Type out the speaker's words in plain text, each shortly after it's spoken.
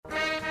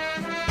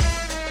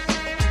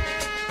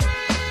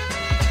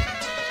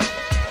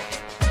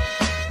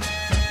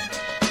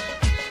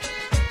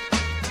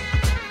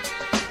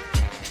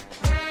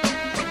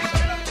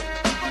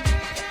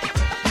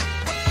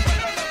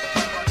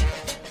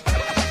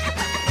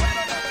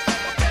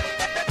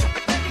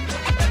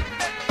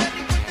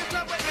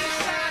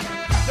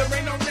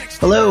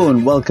Hello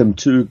and welcome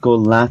to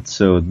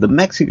Golazo, the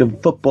Mexican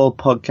football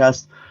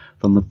podcast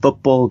from the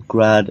Football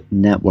Grad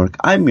Network.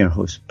 I'm your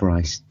host,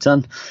 Bryce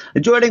Dunn.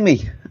 And joining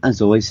me,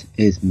 as always,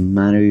 is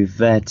Manu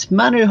Vet.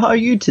 Manu, how are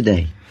you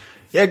today?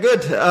 Yeah,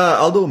 good.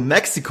 Although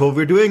Mexico,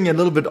 we're doing a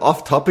little bit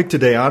off topic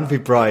today, aren't we,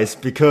 Bryce?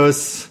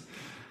 Because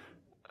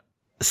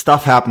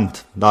stuff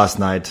happened last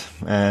night,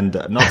 and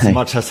not so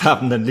much has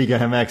happened in Liga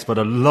MX, but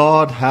a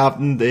lot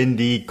happened in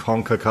the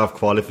CONCACAF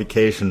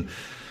qualification.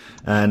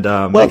 And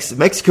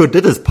Mexico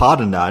did his part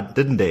in that,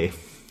 didn't they?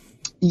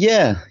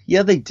 Yeah,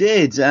 they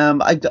did.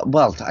 I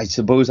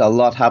suppose a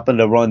lot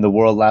happened around the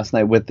world last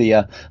night with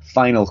the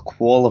final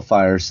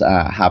qualifiers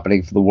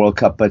happening for the World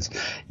Cup. But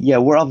yeah,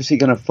 we're obviously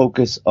going to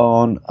focus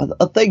on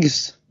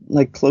things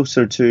like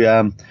closer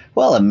to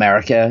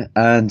America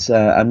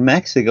and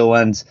Mexico.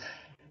 And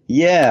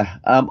yeah,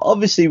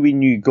 obviously we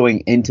knew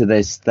going into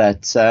this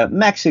that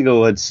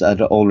Mexico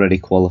had already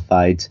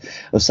qualified.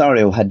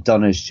 Osorio had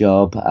done his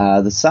job.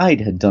 The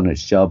side had done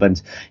its job,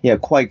 and yeah,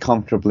 quite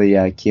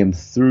comfortably came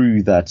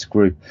through that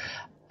group.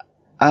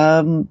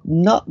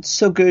 Not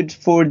so good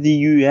for the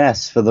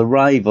US, for the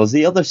rivals.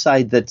 The other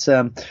side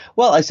that,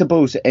 I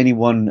suppose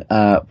anyone,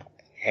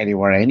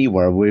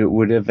 anywhere, we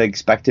would have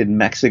expected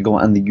Mexico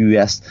and the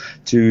US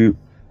to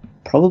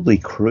probably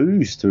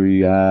cruise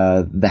through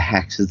the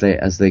hex,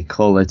 as they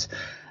call it.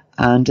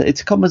 And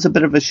it's come as a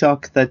bit of a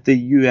shock that the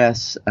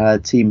US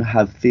team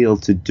have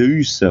failed to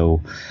do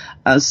so.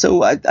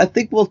 So I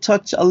think we'll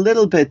touch a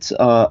little bit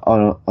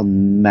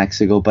on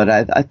Mexico, but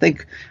I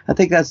think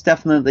that's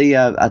definitely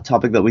a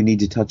topic that we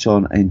need to touch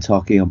on in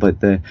talking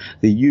about the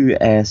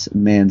US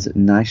men's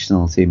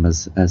national team,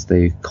 as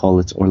they call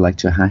it or like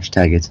to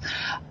hashtag it.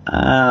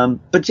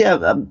 But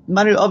yeah,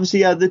 Manu,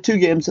 obviously the two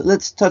games.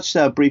 Let's touch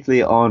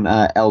briefly on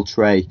El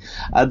Trey.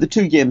 The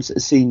two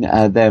games seen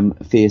them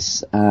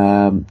face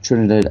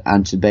Trinidad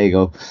and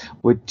Tobago,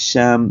 which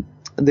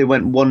they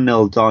went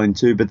 1-0 down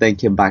to, but then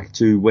came back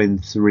to win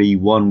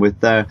 3-1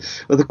 with a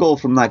goal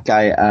from that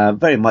guy,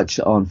 very much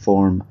on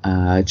form,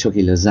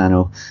 Chucky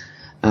Lozano.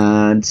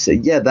 And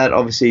yeah, that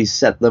obviously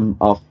set them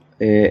off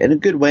in a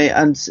good way,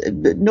 and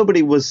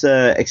nobody was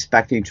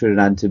expecting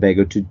Trinidad and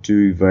Tobago to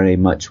do very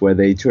much, where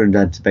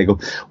Trinidad and Tobago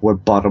were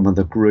bottom of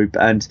the group.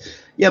 And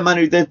yeah,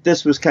 Manu,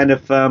 this was kind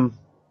of,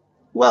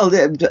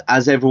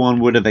 as everyone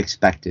would have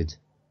expected.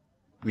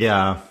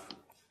 Yeah,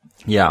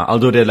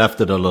 although they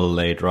left it a little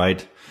late,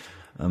 right?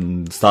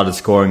 Started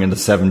scoring in the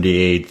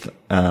 78th,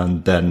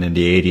 and then in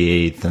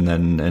the 88th, and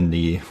then in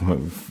the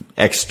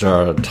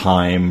extra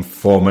time,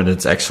 4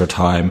 minutes extra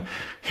time,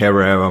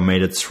 Herrera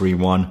made it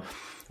 3-1,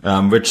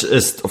 which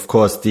is, of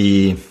course,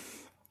 the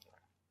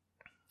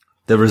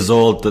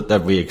result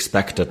that we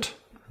expected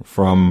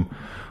from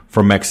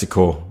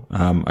Mexico,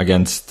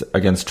 against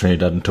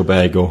Trinidad and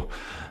Tobago.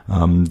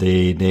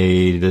 They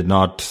did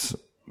not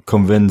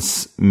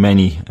convince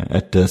many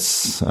at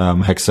this,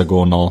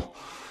 hexagonal,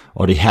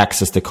 or the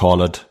hex as they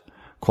call it,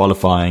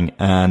 qualifying.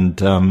 And,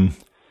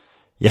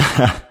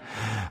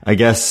 I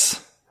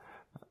guess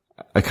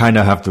I kind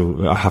of have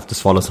to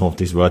swallow some of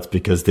these words,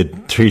 because the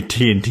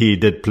TNT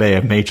did play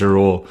a major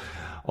role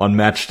on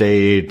match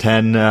day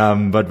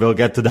 10. But we'll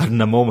get to that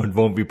in a moment,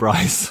 won't we,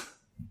 Bryce?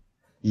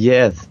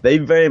 Yes, they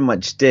very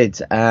much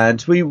did,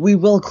 and we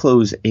will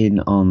close in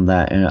on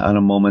that in a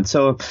moment.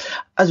 So,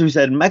 as we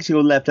said,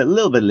 Mexico left a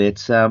little bit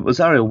late.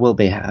 Rosario will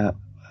be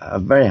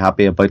very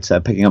happy about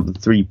picking up the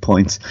 3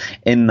 points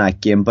in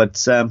that game,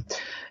 but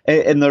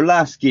in their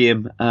last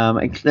game,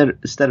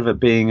 instead of it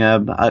being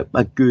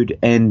a good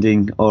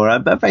ending or a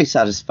very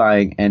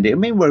satisfying ending, I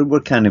mean, we're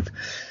kind of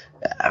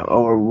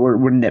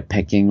we're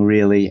nitpicking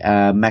really.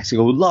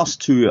 Mexico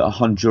lost to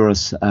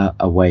Honduras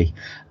away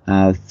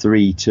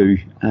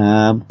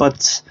 3-2,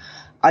 but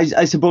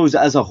I suppose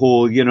as a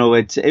whole,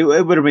 it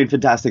would have been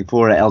fantastic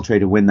for El Trey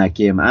to win that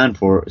game and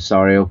for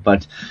Osorio,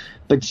 but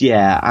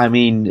yeah, I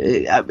mean,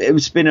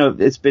 it's been a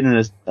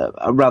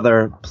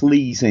rather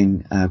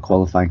pleasing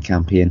qualifying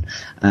campaign,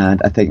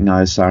 and I think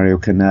now Osorio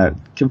can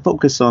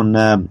focus on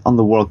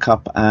the World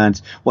Cup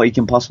and what he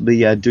can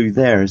possibly do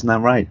there. Isn't that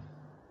right?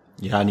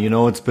 Yeah, and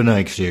it's been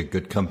actually a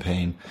good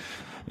campaign.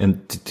 In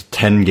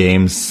 10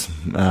 games,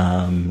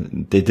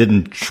 they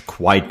didn't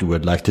quite do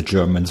it like the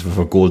Germans with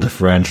a goal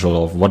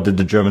differential of, what did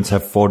the Germans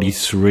have,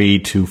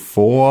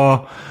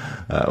 43-4?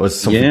 It was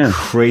something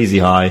crazy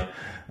high.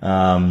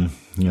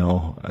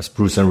 As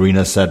Bruce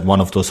Arena said,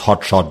 one of those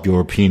hotshot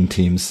European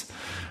teams.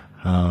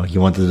 He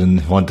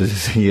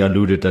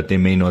alluded that they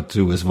may not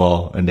do as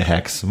well in the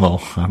hex.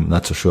 Well, I'm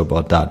not so sure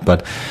about that.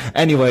 But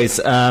anyways,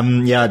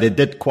 they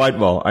did quite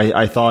well.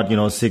 I thought,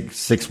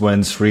 six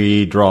wins,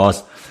 3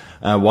 draws,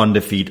 1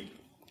 defeat.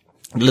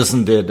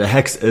 Listen, the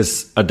hex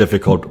is a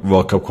difficult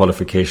World Cup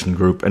qualification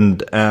group.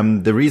 And,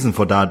 the reason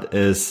for that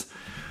is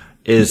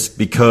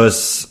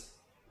because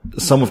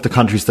some of the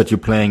countries that you're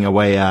playing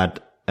away at,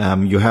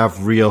 you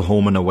have real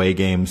home and away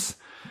games.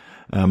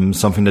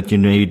 Something that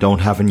you don't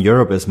have in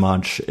Europe as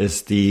much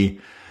is there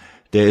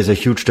is a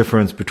huge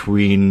difference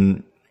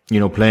between,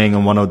 playing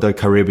on one of the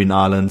Caribbean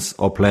islands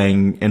or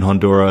playing in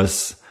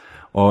Honduras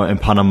or in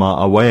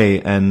Panama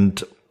away.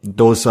 And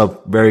those are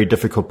very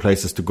difficult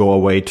places to go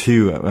away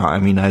to. I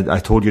mean, I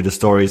told you the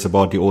stories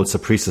about the old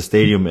Saprissa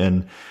Stadium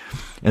in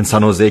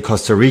San Jose,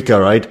 Costa Rica,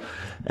 right?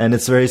 And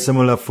it's very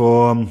similar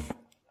for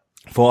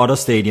other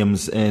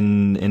stadiums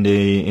in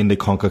the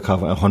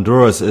CONCACAF.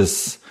 Honduras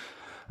is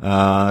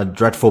a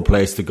dreadful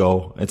place to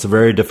go. It's a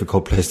very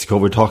difficult place to go.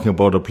 We're talking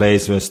about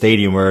a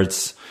stadium where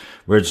it's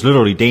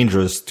literally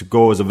dangerous to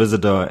go as a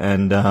visitor,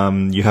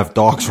 and you have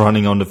dogs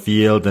running on the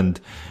field, and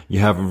you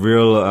have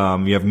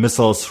you have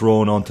missiles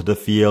thrown onto the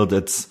field.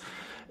 It's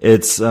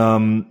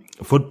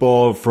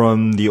football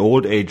from the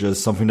old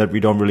ages, something that we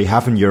don't really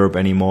have in Europe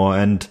anymore,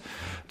 and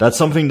that's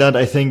something that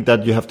I think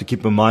that you have to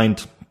keep in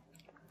mind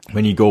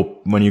when you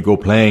go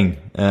playing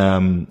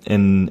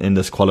in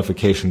this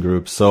qualification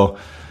group. So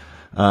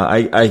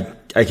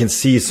I can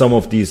see some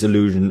of these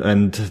illusions,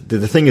 and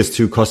the thing is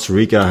too, Costa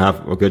Rica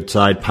have a good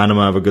side,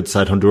 Panama have a good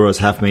side, Honduras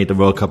have made the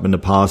World Cup in the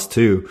past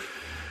too.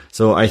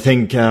 So I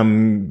think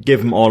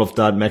given all of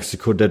that,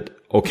 Mexico did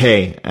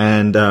okay,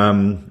 and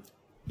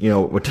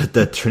with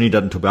the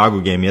Trinidad and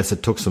Tobago game, yes,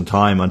 it took some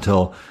time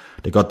until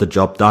they got the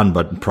job done,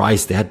 but in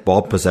Price they had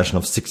ball possession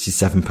of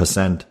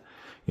 67%.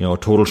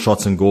 Total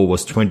shots on goal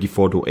was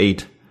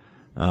 24-8,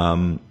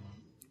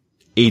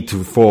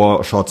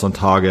 8-4 shots on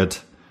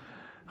target.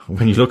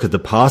 When you look at the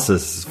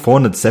passes,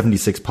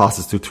 476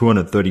 passes to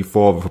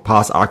 234 with a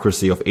pass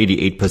accuracy of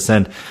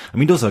 88%. I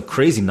mean, those are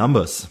crazy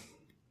numbers.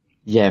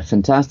 Yeah,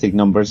 fantastic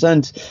numbers.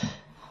 And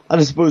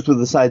I suppose with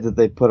the side that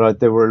they put out,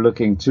 they were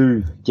looking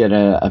to get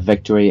a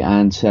victory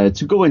and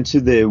to go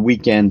into the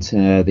weekend,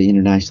 the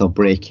international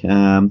break,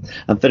 and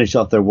finish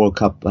off their World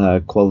Cup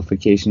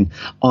qualification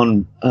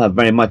on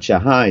very much a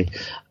high.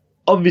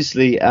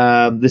 Obviously,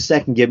 the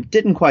second game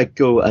didn't quite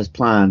go as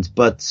planned,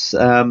 but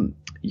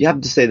you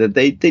have to say that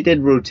they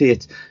did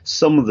rotate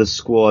some of the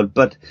squad,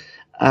 but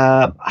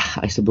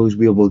I suppose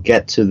we will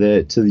get to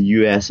the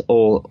US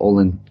all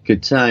in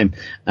good time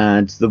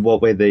and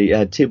what way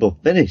the table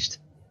finished.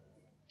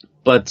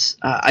 But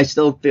I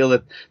still feel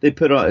that they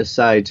put out a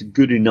side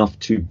good enough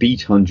to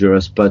beat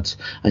Honduras. But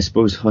I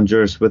suppose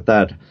Honduras with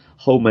that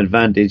home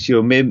advantage,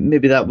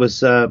 maybe that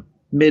was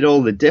made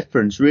all the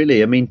difference.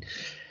 Really, I mean,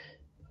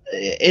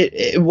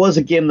 it was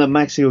a game that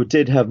Mexico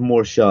did have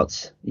more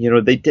shots.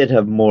 They did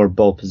have more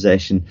ball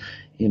possession.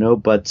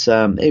 But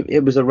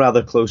it was a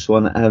rather close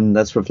one, and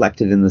that's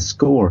reflected in the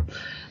score.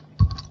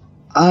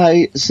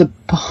 I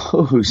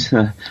suppose,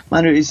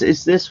 Manu,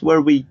 is this where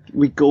we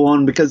go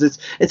on? Because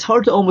it's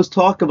hard to almost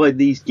talk about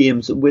these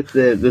games with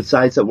the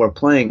sides that we're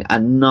playing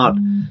and not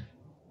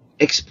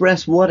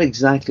express what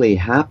exactly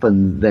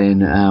happened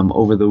then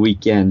over the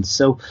weekend.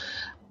 So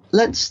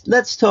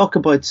let's talk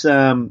about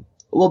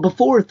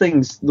before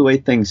the way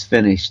things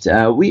finished.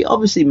 We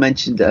obviously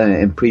mentioned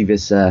in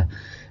previous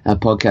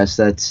podcasts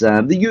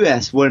that the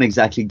US weren't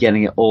exactly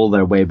getting it all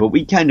their way, but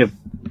we kind of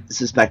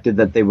suspected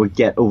that they would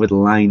get over the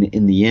line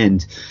in the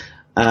end.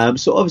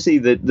 So obviously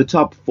the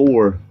top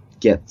four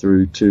get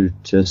through to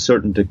a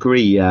certain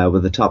degree,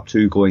 with the top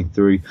two going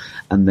through,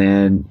 and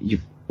then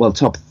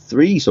top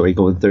three,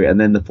 going through, and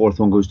then the fourth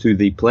one goes to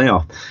the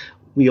playoff.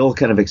 We all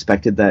kind of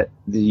expected that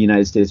the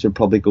United States would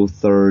probably go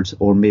third,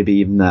 or maybe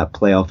even that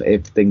playoff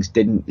if things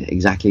didn't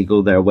exactly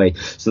go their way.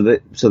 So they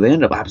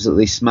ended up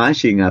absolutely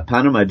smashing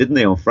Panama, didn't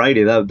they, on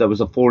Friday? That was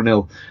a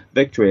 4-0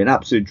 victory, an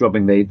absolute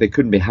drubbing. They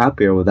couldn't be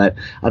happier with that.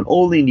 And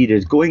all they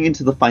needed going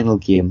into the final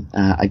game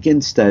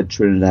against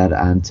Trinidad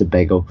and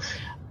Tobago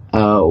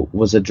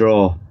was a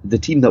draw. The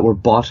team that were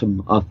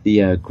bottom of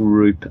the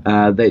group,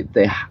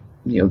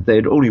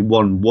 they'd only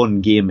won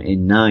one game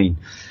in 9.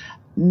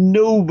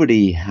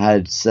 Nobody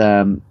had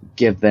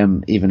give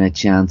them even a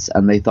chance,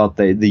 and they thought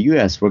the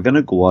US were going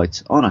to go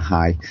out on a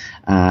high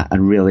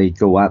and really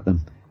go at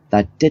them.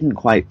 That didn't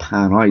quite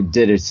pan out,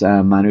 did it,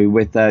 Manu,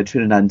 with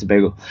Trinidad and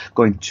Tobago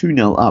going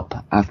 2-0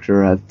 up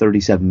after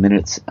 37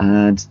 minutes,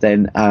 and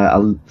then I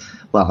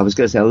was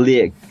going to say a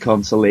late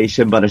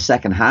consolation, but a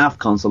second half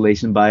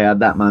consolation by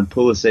that man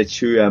Pulisic,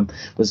 who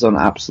was on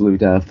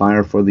absolute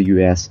fire for the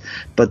US.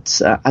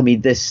 But I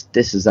mean, this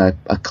is a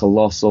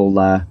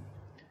colossal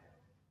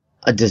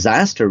a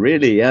disaster,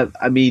 really.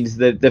 I mean,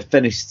 they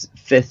finished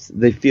fifth.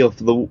 They failed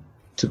to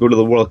go to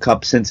the World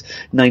Cup since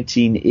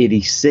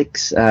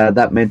 1986.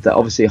 That meant that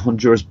obviously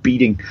Honduras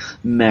beating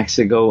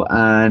Mexico,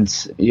 and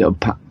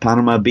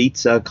Panama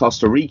beats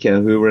Costa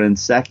Rica, who were in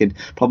second.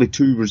 Probably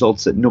two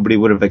results that nobody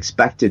would have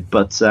expected.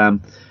 But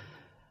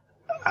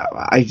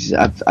I've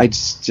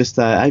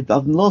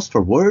lost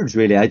for words,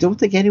 really. I don't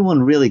think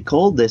anyone really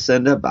called this,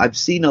 and I've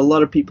seen a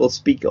lot of people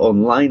speak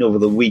online over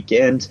the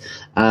weekend,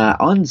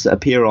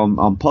 appear on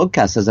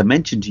podcasts, as I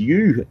mentioned to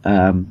you,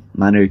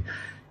 Manu.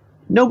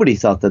 Nobody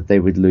thought that they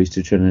would lose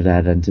to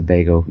Trinidad and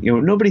Tobago.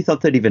 Nobody thought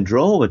they'd even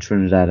draw with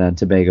Trinidad and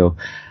Tobago.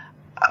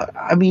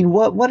 I mean,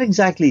 what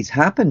exactly has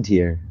happened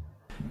here?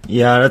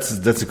 Yeah,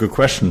 that's a good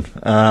question.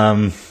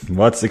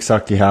 What's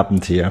exactly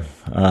happened here?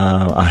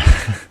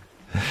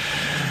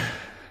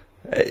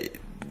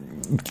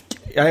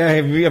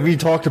 We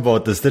talked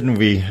about this, didn't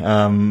we?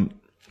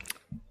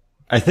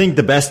 I think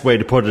the best way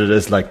to put it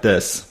is like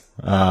this.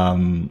 What are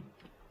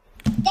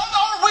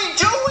we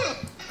doing?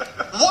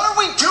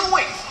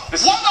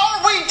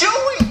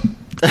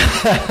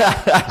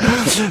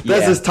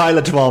 This is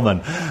Tyler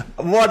Twellman.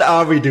 What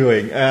are we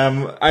doing?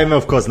 I'm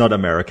of course not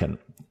American.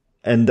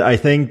 And I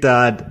think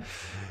that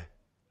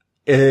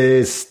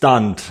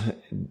stunned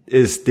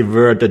is the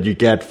word that you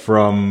get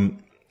from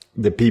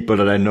the people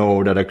that I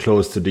know that are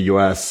close to the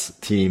US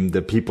team,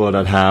 the people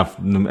that have,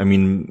 I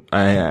mean,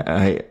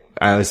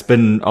 I've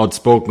been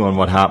outspoken on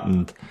what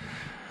happened,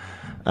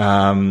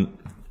 on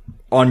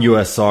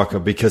US soccer,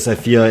 because I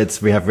feel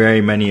we have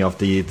very many of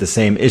the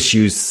same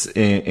issues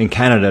in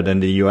Canada than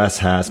the US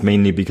has,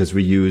 mainly because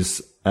we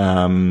use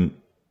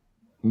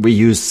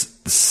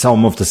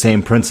some of the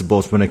same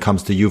principles when it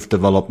comes to youth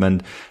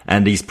development,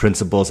 and these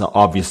principles are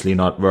obviously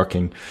not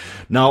working.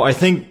 Now, I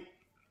think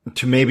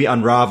to maybe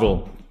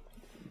unravel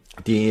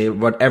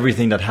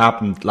everything that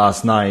happened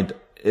last night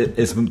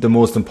is the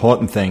most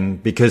important thing,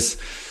 because,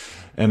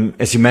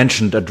 as you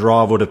mentioned, a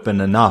draw would have been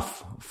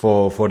enough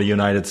for the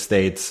United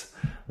States,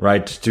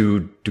 right,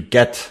 to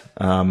get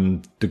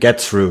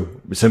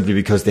through, simply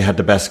because they had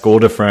the best goal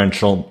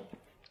differential.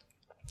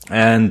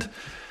 And,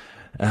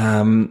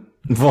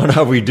 what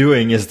are we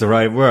doing is the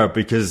right word,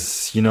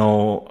 because,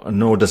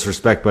 no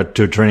disrespect, but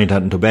to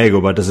Trinidad and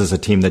Tobago, but this is a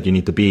team that you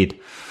need to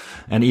beat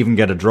and even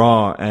get a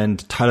draw.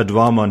 And Tyler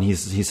Dwellman, he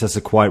says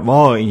it quite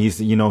well. He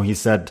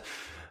said,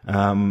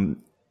 there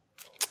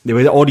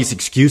were all these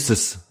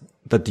excuses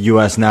that the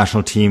U.S.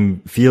 national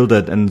team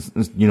fielded, and,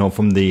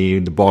 from the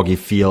boggy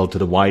field to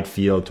the white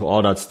field to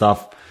all that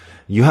stuff.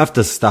 You have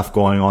this stuff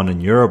going on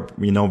in Europe.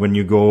 When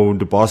you go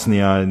to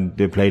Bosnia and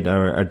they played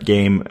a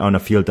game on a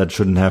field that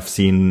shouldn't have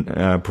seen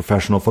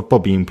professional football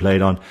being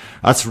played on.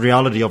 That's the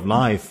reality of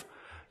life.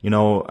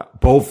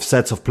 Both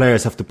sets of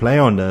players have to play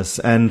on this.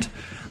 And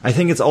I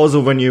think it's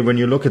also when you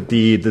look at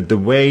the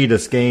way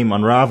this game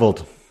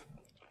unraveled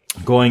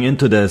going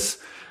into this,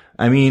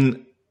 I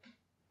mean,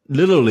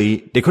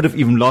 literally, they could have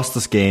even lost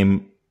this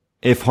game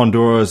if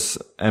Honduras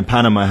and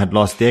Panama had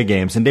lost their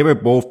games, and they were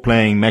both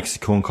playing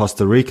Mexico and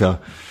Costa Rica.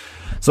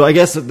 So I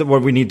guess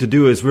what we need to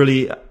do is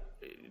really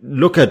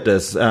look at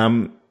this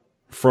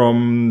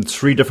from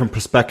three different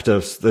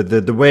perspectives.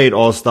 The way it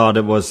all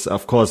started was,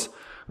 of course,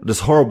 this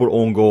horrible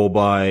own goal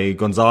by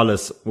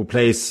Gonzalez, who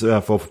plays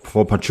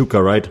for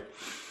Pachuca, right?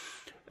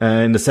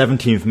 In the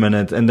 17th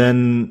minute, and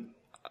then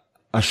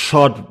a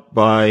shot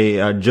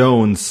by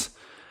Jones,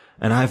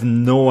 and I have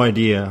no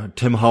idea.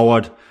 Tim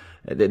Howard,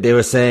 they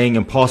were saying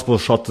impossible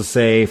shot to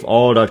save,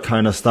 all that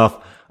kind of stuff.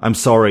 I'm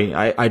sorry,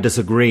 I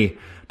disagree.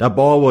 That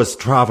ball was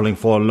traveling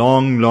for a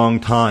long, long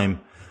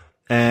time.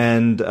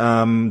 And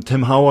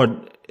Tim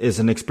Howard is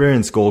an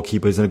experienced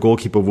goalkeeper. He's a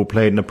goalkeeper who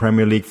played in the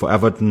Premier League for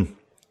Everton.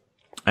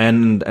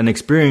 And an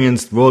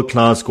experienced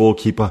world-class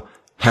goalkeeper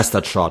has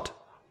that shot.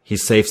 He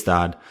saves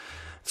that.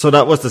 So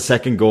that was the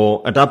second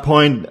goal. At that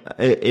point,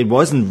 it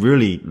wasn't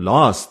really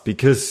lost,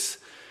 because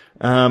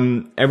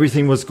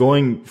everything was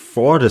going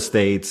for the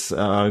States.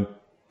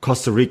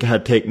 Costa Rica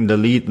had taken the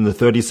lead in the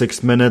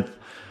 36th minute.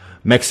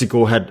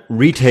 Mexico had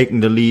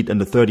retaken the lead in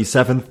the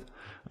 37th.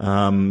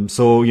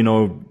 So,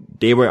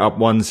 they were up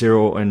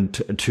 1-0 and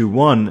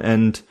 2-1.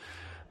 And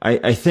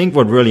I think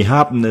what really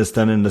happened is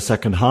then in the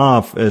second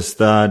half is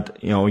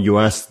that,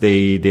 US,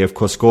 they of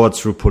course scored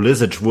through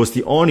Pulisic, who was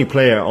the only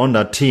player on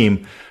that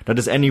team that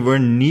is anywhere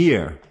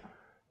near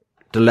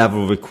the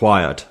level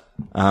required,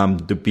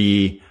 to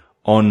be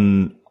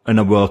in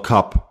a World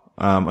Cup.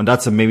 And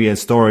that's maybe a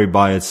story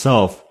by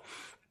itself.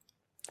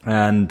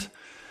 And,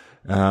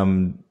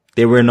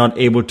 they were not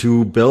able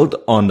to build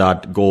on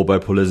that goal by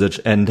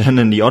Pulisic. And then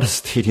in the other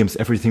stadiums,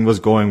 everything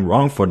was going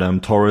wrong for them.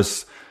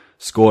 Torres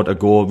scored a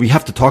goal. We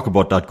have to talk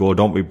about that goal,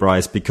 don't we,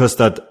 Bryce? Because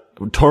that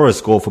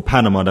Torres goal for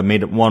Panama that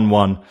made it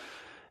 1-1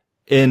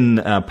 in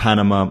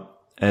Panama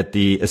at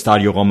the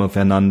Estadio Rommel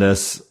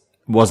Fernandez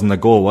wasn't a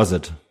goal, was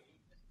it?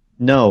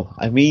 No,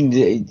 I mean,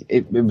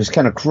 it was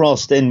kind of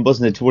crossed in,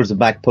 wasn't it, towards the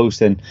back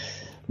post, and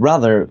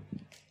rather,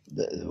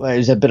 it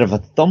was a bit of a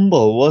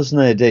thumble,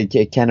 wasn't it?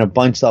 It kind of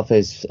bounced off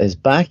his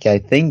back, I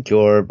think,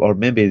 or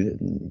maybe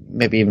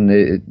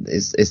even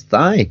his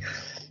thigh.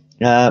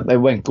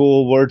 It went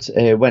goalwards.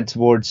 It went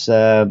towards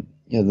the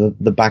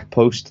back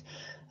post,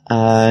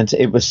 and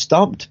it was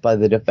stopped by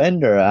the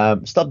defender,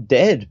 stopped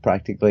dead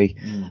practically.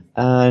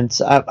 And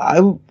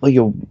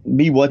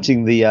me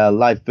watching the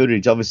live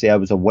footage, obviously I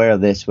was aware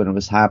of this when it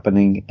was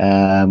happening.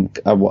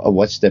 I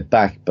watched it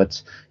back, but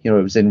it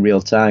was in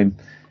real time.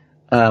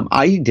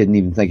 I didn't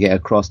even think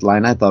it crossed the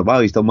line. I thought,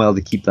 wow, he's done well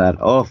to keep that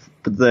off.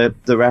 But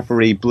the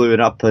referee blew it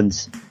up and,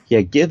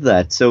 give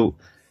that. So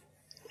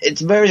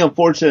it's very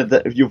unfortunate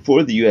that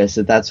for the US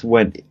that's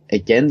went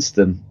against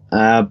them.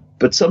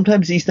 But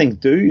sometimes these things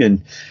do.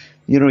 And,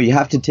 you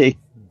have to take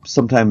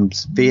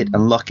sometimes fate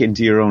and luck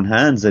into your own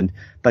hands. And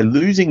by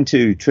losing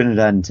to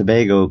Trinidad and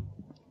Tobago,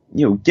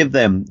 give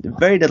them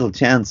very little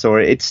chance,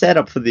 or it's set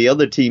up for the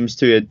other teams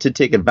to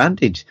take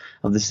advantage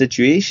of the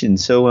situation.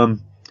 So,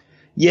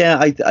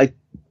 I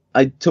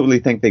I totally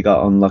think they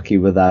got unlucky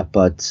with that,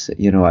 but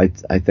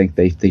I think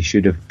they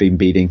should have been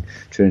beating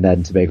Trinidad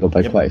and Tobago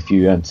by quite a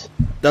few. And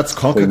that's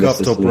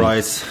CONCACAF, though,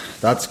 Bryce.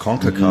 That's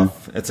CONCACAF.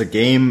 Mm-hmm. It's a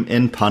game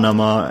in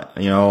Panama.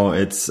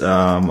 It's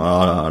a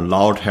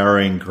loud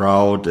herring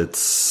crowd.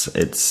 It's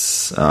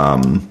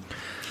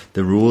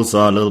the rules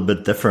are a little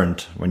bit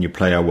different when you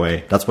play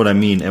away. That's what I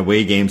mean.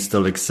 Away games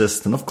still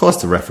exist, and of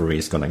course the referee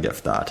is going to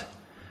give that,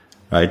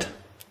 right?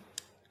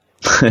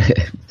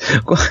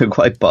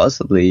 Quite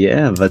possibly,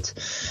 yeah. But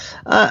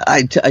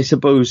I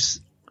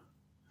suppose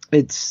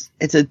it's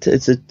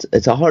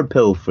a hard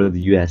pill for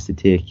the US to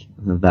take,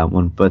 that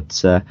one.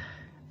 But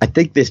I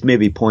think this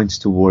maybe points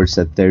towards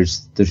that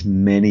there's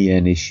many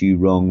an issue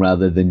wrong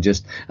rather than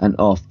just an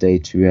off day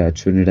to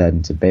Trinidad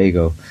and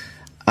Tobago.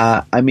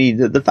 I mean,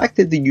 the fact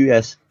that the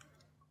US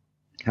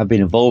have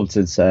been involved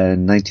since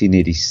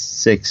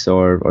 1986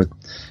 or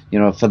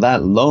for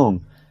that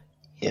long,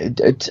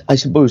 I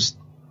suppose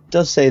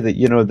does say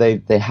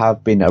that they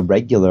have been a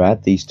regular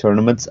at these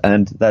tournaments,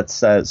 and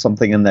that's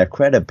something in their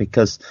credit,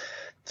 because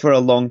for a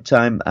long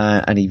time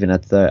and even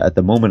at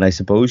the moment, I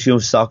suppose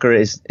soccer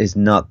is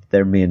not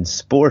their main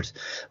sport,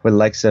 with the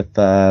likes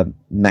of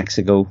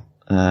Mexico,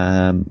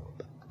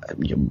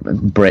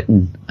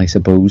 Britain, I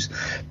suppose,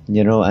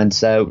 and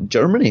so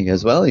Germany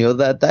as well.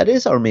 That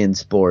is our main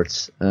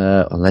sport,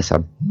 unless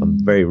I'm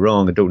very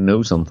wrong. I don't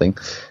know something,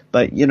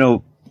 but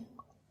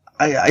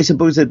I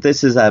suppose that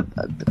this is a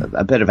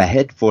bit of a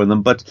hit for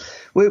them, but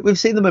we've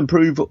seen them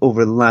improve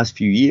over the last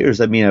few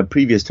years. I mean, at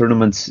previous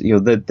tournaments,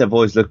 they've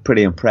always looked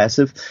pretty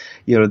impressive.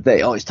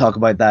 They always talk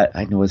about that.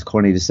 I know it's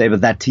corny to say,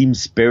 but that team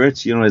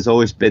spirit, has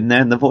always been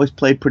there, and they've always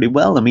played pretty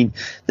well. I mean,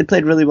 they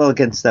played really well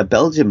against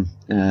Belgium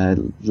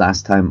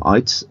last time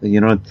out,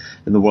 in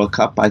the World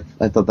Cup. I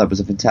thought that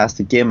was a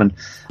fantastic game, and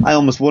I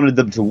almost wanted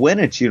them to win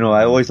it.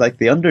 I always like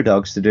the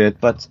underdogs to do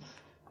it, but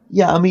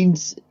yeah, I mean,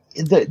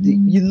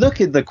 you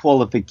look at the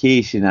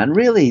qualification, and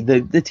really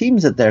the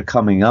teams that they're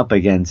coming up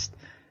against,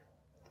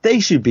 they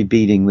should be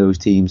beating those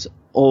teams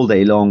all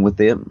day long with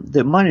the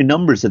amount of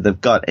numbers that they've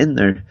got in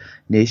their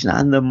nation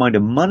and the amount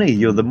of money,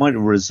 the amount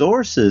of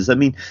resources. I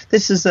mean,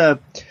 this is a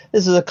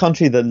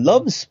country that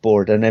loves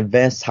sport and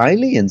invests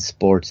highly in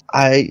sport.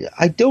 I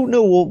don't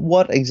know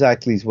what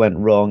exactly went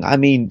wrong. I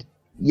mean,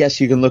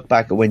 yes, you can look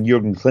back at when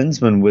Jurgen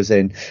Klinsmann was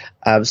in,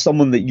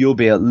 someone that you'll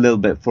be a little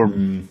bit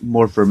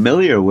more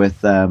familiar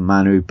with,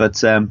 Manu.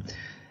 But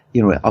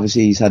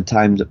obviously he's had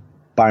times at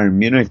Bayern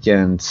Munich,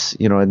 and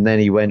then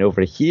he went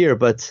over here.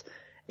 But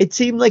it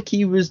seemed like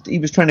he was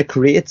trying to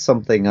create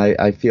something.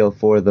 I feel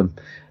for them,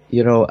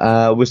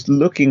 was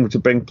looking to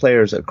bring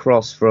players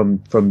across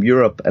from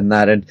Europe and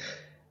that, and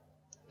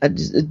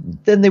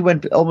then they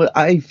went,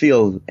 I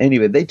feel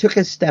anyway, they took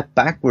a step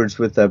backwards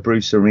with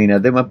Bruce Arena.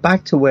 They went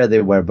back to where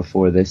they were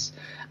before this,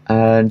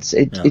 and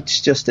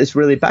it's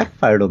really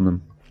backfired on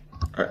them.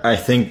 I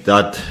think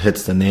that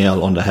hits the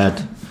nail on the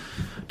head.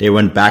 They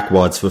went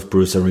backwards with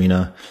Bruce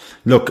Arena.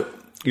 Look,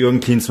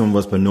 Jurgen Klinsmann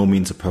was by no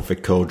means a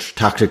perfect coach.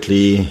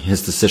 Tactically,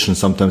 his decisions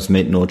sometimes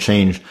made no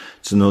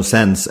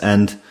sense,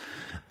 and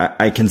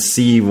I can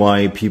see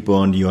why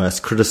people in the US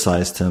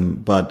criticized him,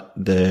 but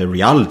the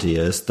reality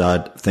is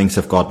that things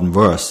have gotten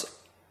worse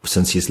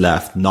since he's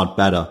left, not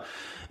better.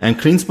 And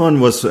Klinsmann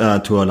was,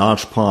 to a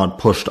large part,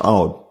 pushed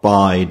out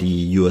by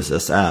the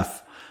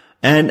USSF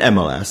and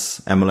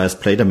MLS. MLS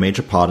played a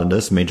major part in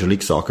this, Major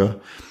League Soccer,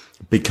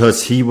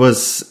 because he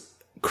was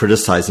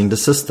criticizing the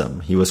system.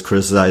 He was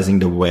criticizing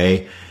the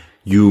way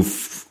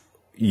youth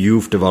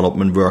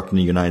development worked in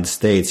the United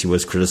States. He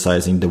was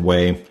criticizing the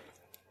way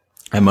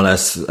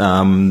MLS,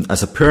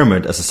 as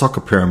a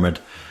soccer pyramid,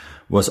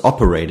 was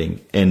operating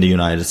in the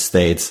United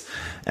States.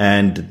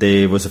 And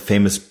there was a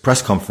famous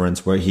press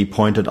conference where he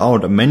pointed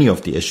out many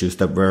of the issues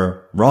that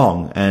were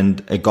wrong,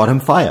 and it got him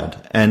fired.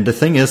 And the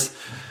thing is,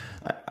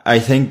 I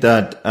think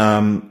that,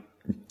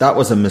 that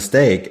was a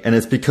mistake, and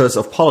it's because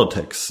of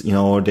politics.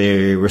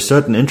 There were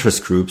certain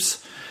interest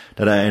groups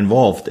that are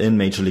involved in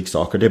Major League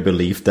Soccer. They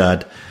believe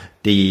that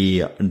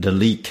the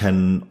league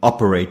can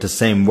operate the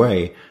same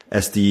way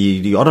as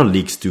the other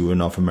leagues do in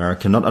North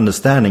America, not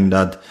understanding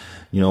that,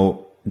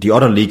 the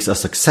other leagues are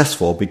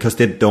successful because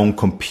they don't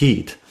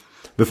compete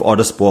with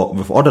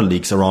other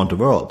leagues around the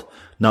world.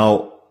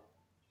 Now,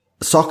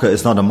 soccer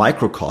is not a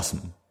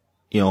microcosm.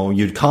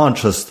 You can't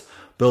just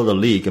build a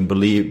league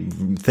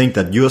and think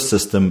that your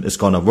system is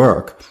going to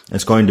work.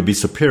 It's going to be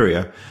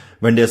superior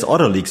when there's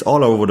other leagues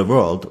all over the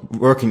world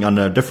working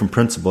under a different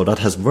principle that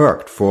has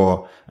worked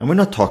for, and we're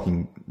not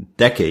talking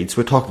decades,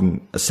 we're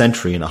talking a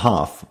century and a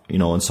half,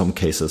 in some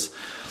cases.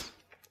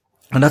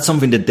 And that's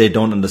something that they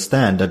don't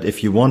understand, that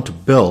if you want to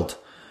build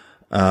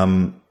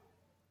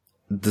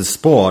the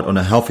sport on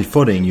a healthy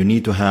footing, you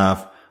need to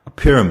have a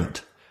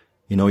pyramid.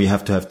 You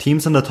have to have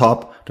teams on the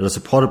top that are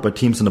supported by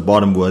teams on the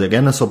bottom, who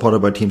again are supported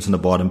by teams on the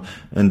bottom,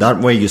 and that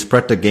way you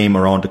spread the game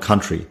around the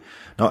country.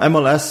 Now,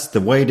 MLS,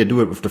 the way they do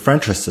it with the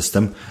franchise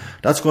system,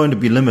 that's going to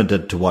be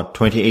limited to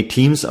 28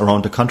 teams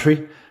around the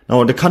country?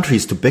 No, the country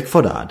is too big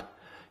for that.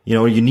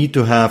 You need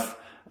to have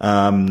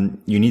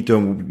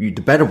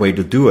the better way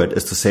to do it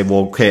is to say,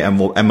 well, okay,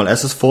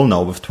 MLS is full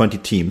now with 20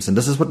 teams. And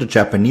this is what the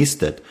Japanese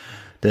did.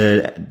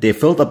 They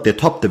filled up their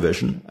top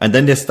division, and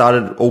then they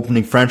started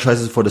opening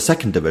franchises for the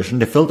second division.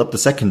 They filled up the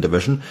second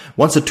division.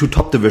 Once the two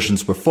top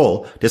divisions were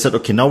full, they said,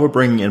 okay, now we're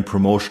bringing in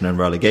promotion and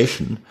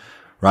relegation,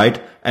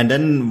 right? And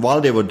then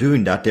while they were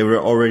doing that, they were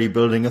already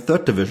building a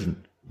third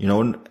division,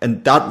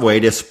 and that way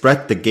they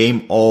spread the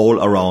game all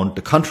around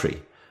the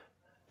country.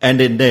 And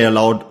then they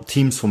allowed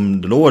teams from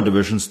the lower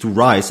divisions to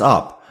rise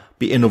up,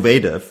 be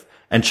innovative,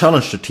 and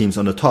challenge the teams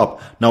on the top.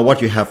 Now,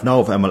 what you have now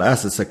of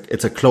MLS is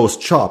it's a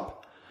closed shop.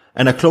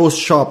 And a closed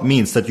shop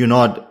means that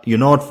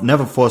you're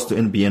never forced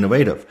to be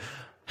innovative.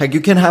 Heck, you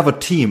can have a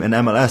team in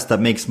MLS that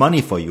makes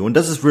money for you. And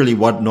this is really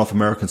what North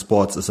American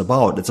sports is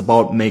about. It's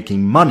about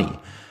making money,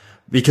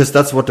 because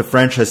that's what the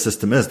franchise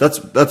system is.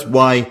 That's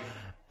why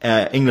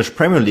English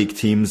Premier League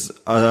teams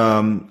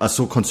are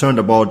so concerned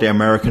about their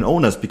American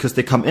owners, because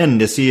they come in,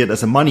 they see it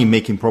as a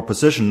money-making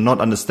proposition,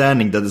 not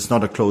understanding that it's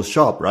not a closed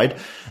shop, right?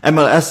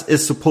 MLS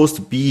is supposed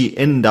to be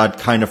in that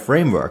kind of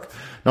framework.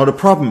 Now, the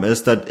problem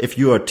is that if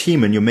you're a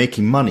team and you're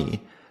making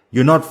money,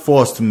 you're not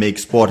forced to make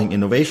sporting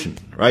innovation,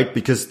 right?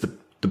 Because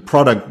the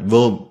product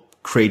will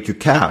create you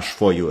cash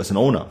for you as an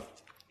owner.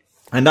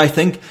 And I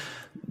think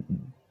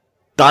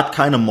that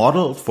kind of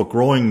model for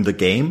growing the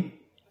game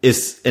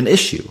is an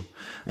issue.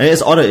 And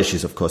there's other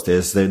issues, of course.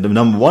 There's the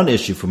number one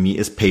issue for me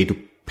is pay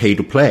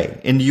to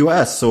play in the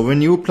US. So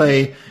when you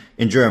play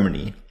in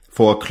Germany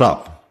for a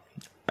club,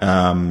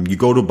 you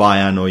go to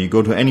Bayern or you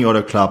go to any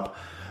other club,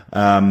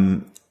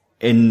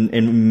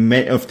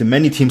 of the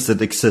many teams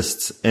that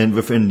exist and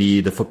within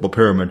the football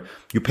pyramid,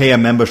 you pay a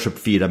membership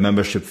fee. That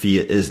membership fee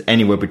is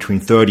anywhere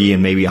between 30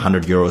 and maybe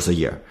 100 euros a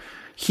year.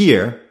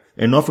 Here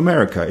in North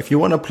America, if you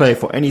want to play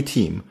for any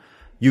team,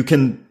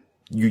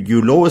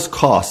 your lowest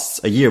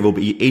costs a year will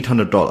be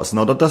 $800.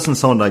 Now that doesn't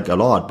sound like a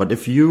lot, but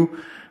if you,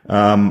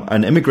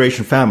 an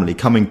immigration family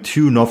coming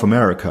to North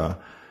America,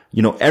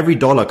 every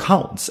dollar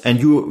counts, and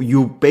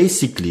you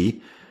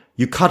basically,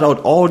 you cut out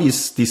all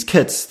these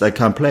kids that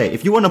can't play.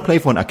 If you want to play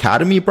for an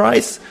academy,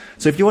 Bryce,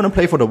 so if you want to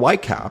play for the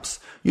Whitecaps,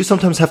 you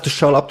sometimes have to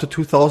shell up to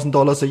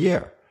 $2,000 a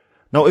year.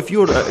 Now, if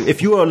you're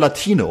a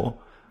Latino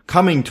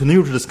coming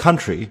new to this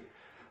country,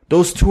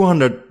 those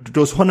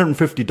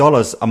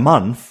 $150 a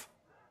month,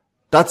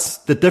 that's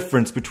the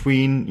difference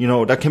between,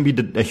 that can be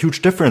a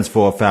huge difference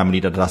for a family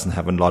that doesn't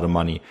have a lot of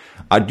money.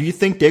 Do you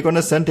think they're going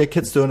to send their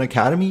kids to an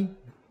academy?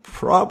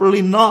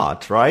 Probably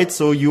not, right?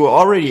 So you're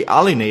already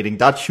alienating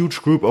that huge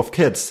group of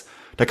kids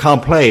that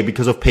can't play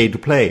because of pay to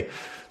play.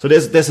 So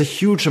there's a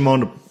huge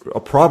amount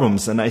of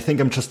problems, and I think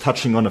I'm just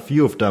touching on a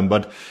few of them.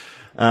 But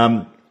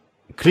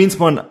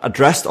Klinsmann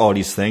addressed all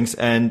these things,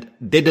 and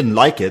they didn't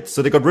like it,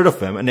 so they got rid of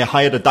him, and they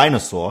hired a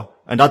dinosaur,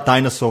 and that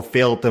dinosaur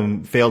failed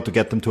to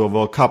get them to a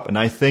World Cup. And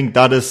I think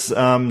that is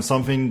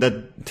something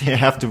that they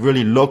have to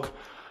really look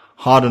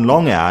hard and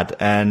long at,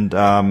 and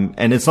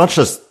it's not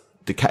just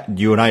the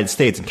United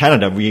States and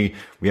Canada. We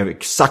have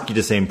exactly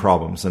the same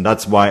problems, and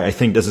that's why I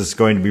think this is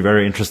going to be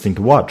very interesting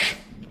to watch.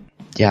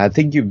 Yeah, I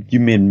think you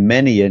made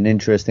an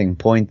interesting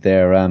point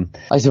there.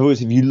 I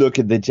suppose if you look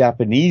at the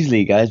Japanese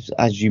league,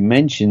 as you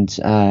mentioned,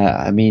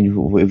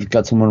 we've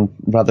got someone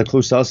rather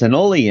close to us in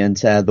Ollie, and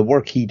the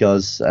work he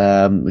does,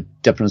 with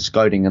different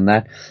scouting and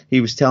that,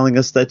 he was telling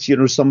us that,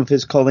 some of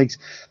his colleagues,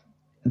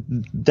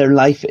 their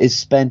life is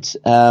spent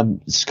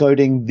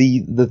scouting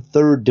the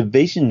third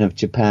division of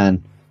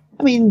Japan.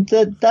 I mean,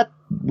 that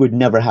would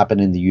never happen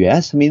in the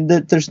US. I mean,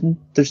 there's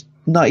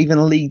not even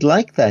a league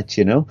like that,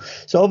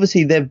 So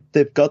obviously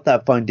they've got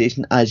that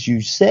foundation, as you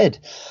said.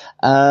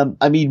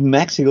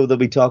 Mexico that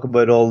we talk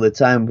about all the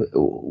time,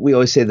 we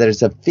always say that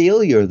it's a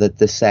failure that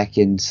the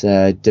second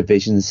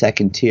division, the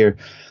second tier,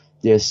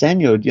 the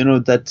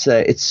Ascenso, that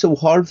it's so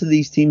hard for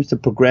these teams to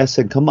progress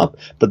and come up,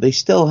 but they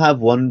still have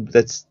one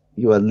that's,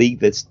 a league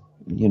that's,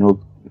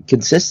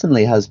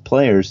 consistently has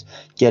players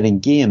getting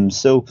games.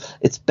 So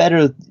it's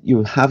better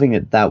you having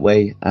it that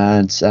way,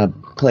 and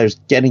players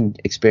getting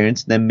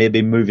experience, then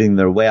maybe moving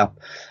their way up.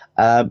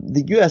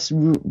 The US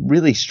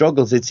really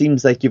struggles. It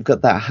seems like you've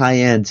got that high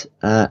end,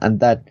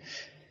 and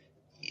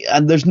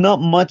there's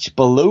not much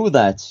below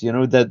that.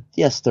 That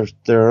yes,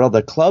 there are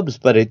other clubs,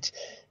 but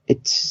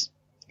it's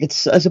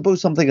I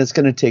suppose something that's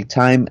going to take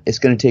time. It's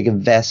going to take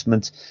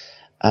investment,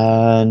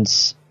 and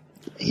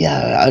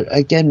yeah,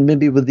 again,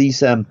 maybe with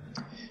these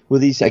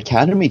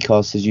academy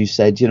costs, as you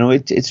said,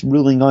 it's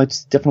ruling out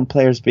different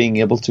players being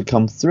able to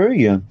come through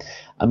you.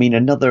 I mean,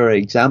 another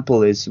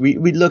example is we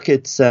look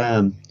at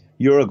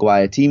Uruguay,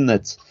 a team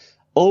that's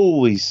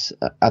always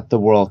at the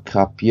World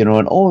Cup,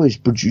 and always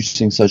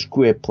producing such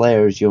great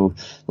players, the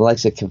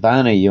likes of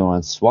Cavani,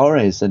 and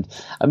Suarez. And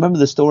I remember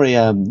the story,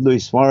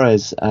 Luis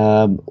Suarez,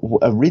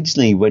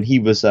 originally when he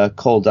was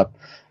called up,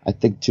 I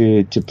think,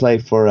 to play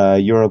for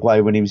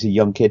Uruguay when he was a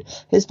young kid,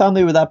 his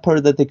family were that poor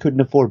that they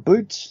couldn't afford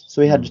boots,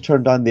 so he had to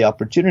turn down the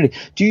opportunity.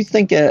 Do you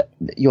think a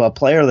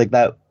player like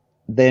that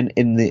then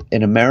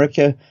in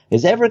America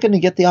is ever going to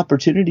get the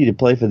opportunity to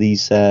play for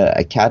these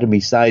academy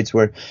sides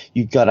where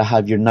you've got to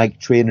have your Nike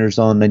trainers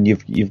on and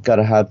you've got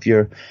to have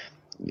your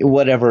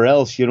whatever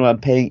else, I'm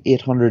paying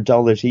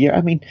 $800 a year.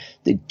 I mean,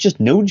 just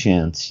no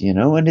chance,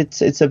 and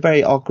it's a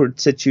very awkward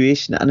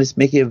situation, and it's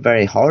making it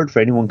very hard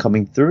for anyone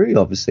coming through,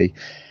 obviously.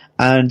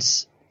 And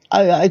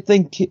I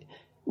think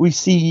we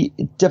see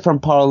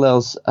different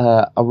parallels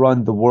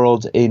around the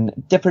world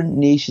in different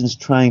nations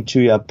trying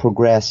to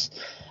progress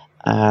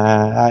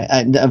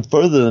and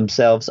further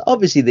themselves.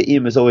 Obviously, the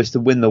aim is always to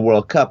win the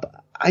World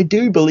Cup. I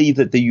do believe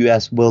that the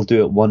US will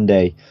do it one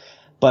day,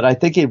 but I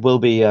think it will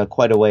be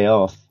quite a way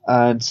off.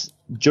 And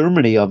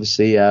Germany,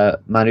 obviously,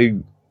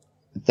 Manu,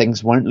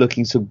 things weren't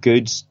looking so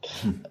good.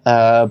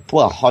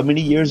 How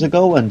many years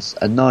ago?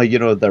 And now,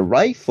 they're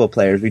rife for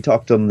players. We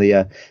talked on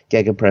the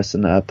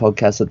Gegenpressing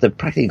podcast that they've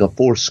practically got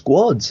 4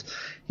 squads,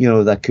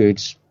 that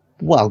could,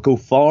 go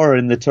far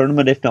in the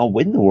tournament, if not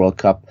win the World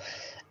Cup.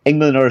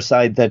 England are a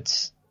side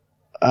that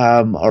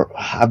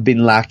have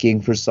been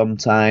lacking for some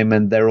time,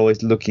 and they're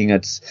always looking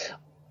at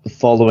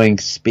following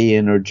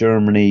Spain or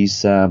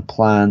Germany's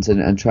plans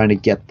and trying to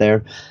get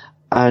there.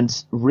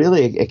 And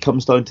really, it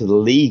comes down to the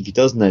league,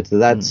 doesn't it?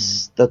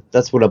 That's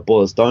what it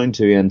boils down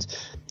to. And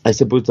I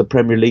suppose the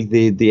Premier League,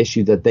 the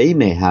issue that they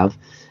may have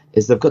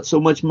is they've got so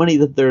much money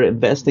that they're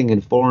investing in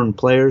foreign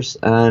players,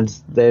 and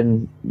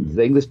then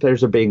the English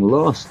players are being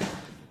lost.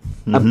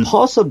 Mm-hmm. And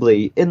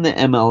possibly in the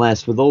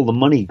MLS, with all the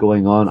money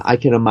going on, I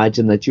can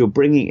imagine that you're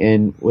bringing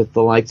in, with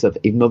the likes of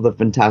another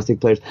fantastic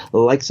players, the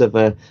likes of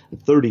a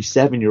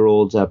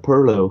 37-year-old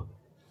Pirlo,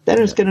 then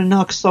it's going to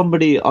knock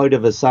somebody out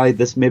of a side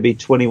that's maybe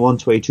 21,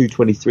 22,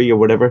 23 or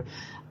whatever,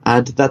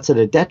 and that's at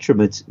a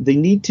detriment. They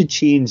need to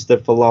change their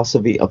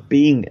philosophy of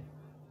being,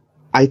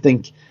 I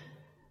think,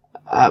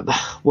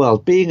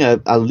 being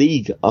a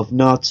league of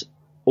not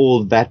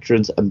old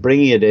veterans and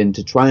bringing it in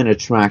to try and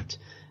attract,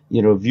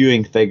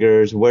 viewing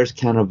figures. Where's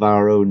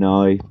Cannavaro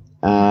now?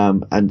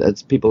 And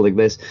it's people like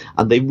this,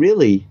 and they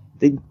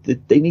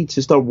need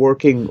to start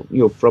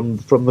working,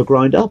 from the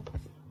ground up.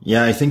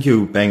 Yeah, I think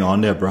you bang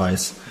on there,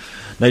 Bryce.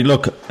 Like,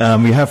 look,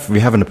 we have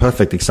a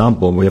perfect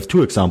example. We have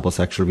 2 examples,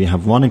 actually. We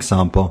have one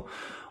example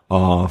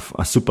of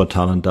a super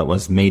talent that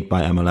was made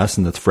by MLS,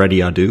 and that's Freddie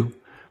Adu.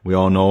 We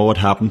all know what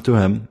happened to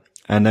him.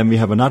 And then we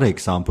have another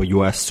example,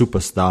 US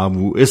superstar,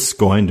 who is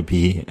going to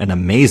be an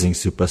amazing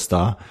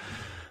superstar.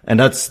 And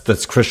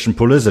that's Christian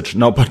Pulisic.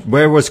 Now, but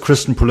where was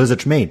Christian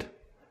Pulisic made?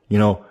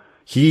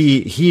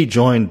 He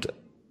joined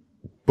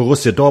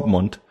Borussia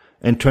Dortmund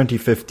in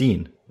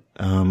 2015.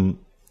 And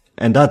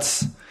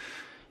that's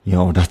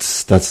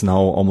now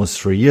almost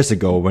 3 years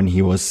ago when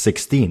he was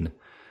 16.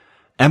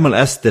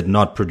 MLS did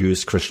not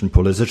produce Christian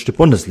Pulisic, the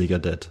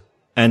Bundesliga did.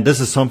 And this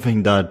is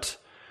something that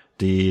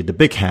the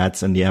big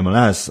hats in the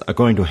MLS are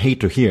going to hate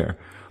to hear.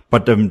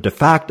 But the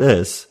fact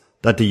is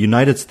that the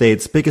United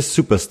States' biggest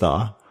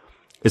superstar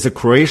is a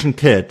Croatian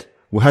kid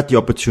who had the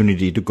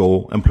opportunity to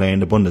go and play in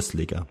the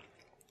Bundesliga.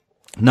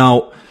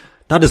 Now,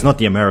 that is not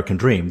the American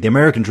dream. The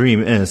American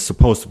dream is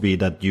supposed to be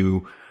that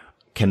you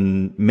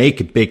can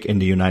make it big in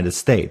the United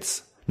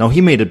States. Now,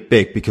 he made it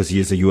big because he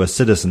is a US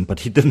citizen,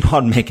 but he did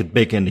not make it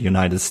big in the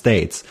United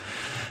States.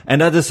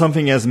 And that is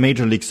something as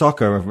Major League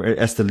Soccer,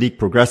 as the league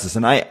progresses.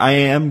 And I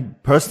am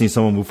personally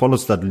someone who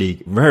follows that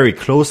league very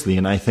closely,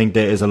 and I think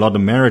there is a lot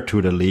of merit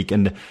to the league.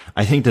 And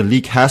I think the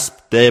league has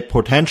the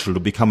potential to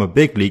become a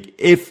big league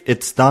if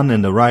it's done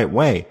in the right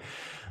way.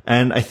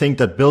 And I think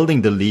that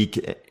building the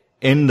league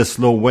in the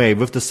slow way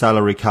with the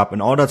salary cap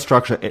and all that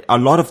structure, a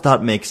lot of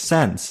that makes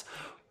sense.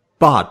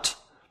 But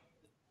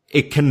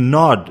it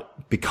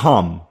cannot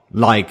become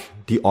like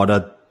the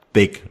other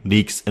big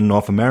leagues in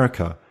North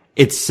America.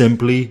 It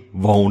simply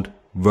won't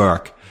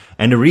work.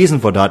 And the reason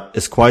for that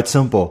is quite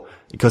simple,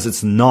 because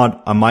it's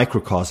not a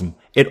microcosm.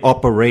 It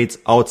operates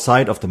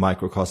outside of the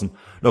microcosm.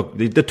 Look,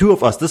 the two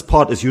of us, this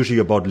part is usually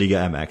about Liga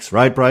MX,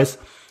 right, Bryce?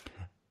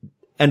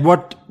 And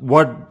what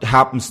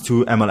happens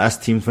to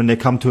MLS teams when they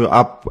come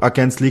up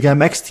against Liga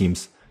MX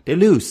teams? They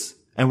lose.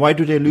 And why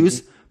do they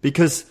lose?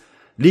 Because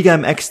Liga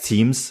MX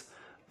teams,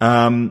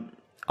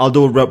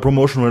 although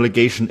promotion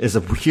relegation is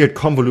a weird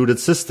convoluted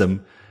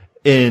system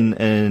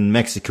in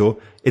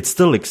Mexico, it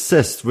still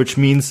exists, which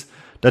means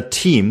that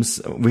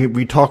teams,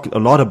 we talk a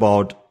lot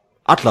about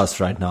Atlas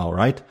right now,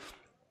 right?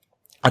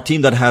 A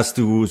team that has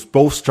to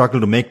both struggle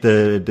to make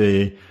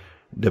the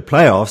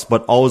playoffs,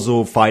 but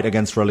also fight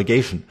against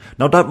relegation.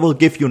 Now that will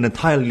give you an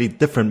entirely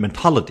different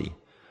mentality.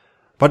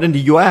 But in the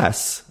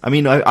US, I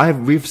mean,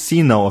 we've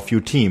seen now a few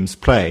teams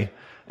play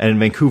in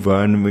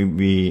Vancouver, and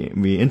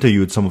we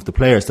interviewed some of the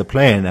players that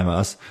play in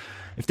MLS.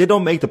 If they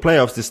don't make the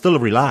playoffs, they're still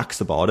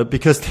relaxed about it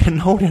because they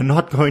know they're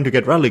not going to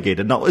get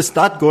relegated. Now, is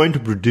that going to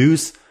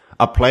produce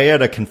a player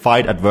that can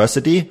fight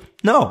adversity?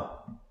 No,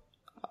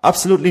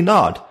 absolutely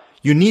not.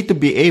 You need to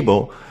be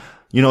able,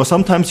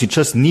 sometimes you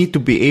just need to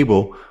be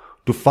able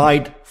to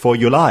fight for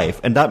your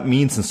life. And that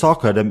means in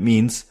soccer, that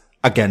means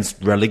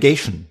against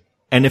relegation.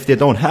 And if they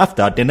don't have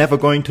that, they're never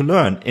going to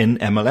learn in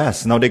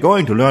MLS. Now, they're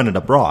going to learn it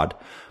abroad.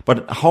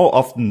 But how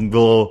often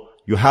will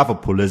you have a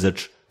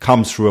Pulisic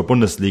comes through a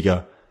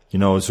Bundesliga,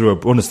 through a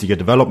Bundesliga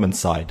development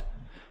side.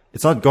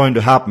 It's not going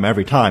to happen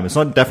every time. It's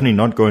definitely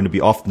not going to be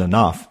often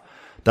enough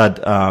that,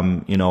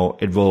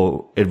 it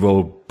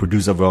will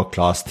produce a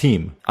world-class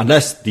team.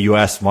 Unless the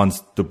US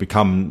wants to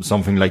become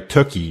something like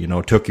Turkey.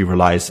 Turkey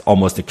relies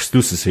almost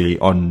exclusively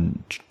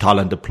on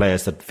talented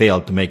players that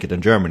failed to make it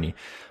in Germany.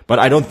 But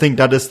I don't think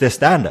that is their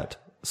standard.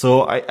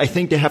 So I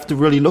think they have to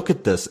really look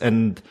at this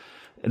and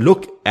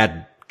look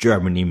at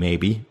Germany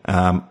maybe,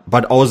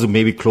 but also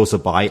maybe closer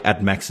by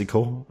at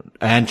Mexico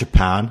and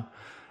Japan,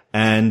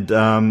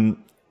 and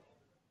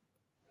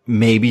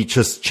maybe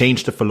just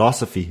change the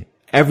philosophy.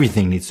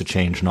 Everything needs to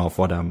change now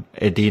for them.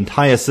 The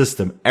entire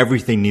system,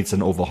 everything needs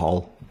an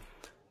overhaul.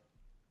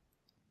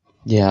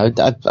 Yeah,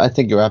 I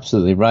think you're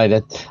absolutely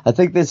right. I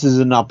think this is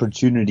an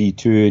opportunity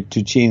to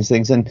change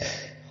things. And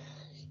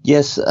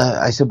yes,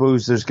 I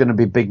suppose there's going to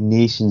be big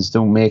nations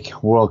don't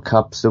make World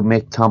Cups, don't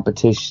make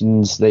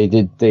competitions. They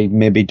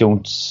maybe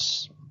don't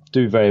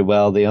do very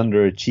well. They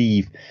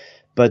underachieve.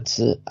 But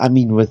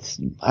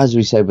as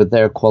we said, with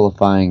their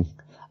qualifying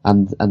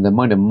and the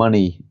amount of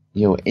money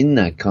in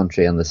that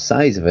country and the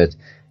size of it,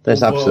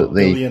 there's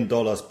absolutely $1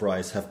 billion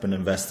prize have been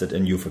invested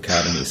in youth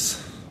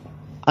academies.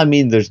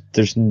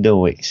 There's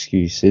no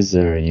excuse, is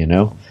there?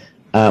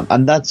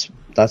 And that's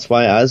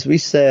why, as we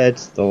said,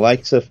 the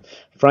likes of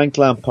Frank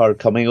Lampard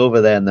coming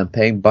over there and then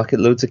paying bucket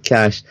loads of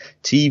cash,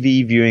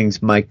 TV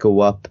viewings might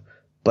go up,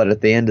 but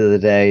at the end of the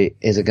day,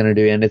 is it going to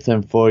do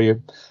anything for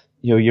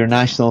your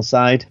national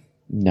side?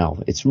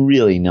 No, it's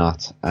really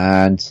not.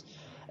 And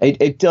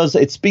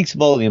it speaks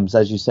volumes,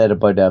 as you said,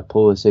 about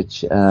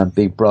Pulisic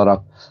being brought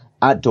up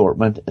at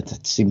Dortmund.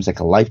 It seems like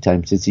a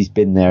lifetime since he's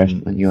been there,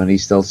 and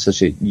he's still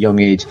such a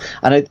young age.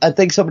 And I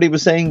think somebody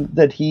was saying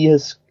that he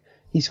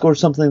scored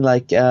something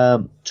like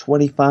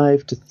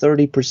 25 to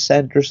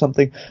 30% or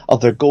something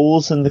of their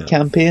goals in the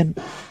campaign.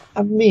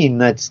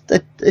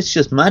 It's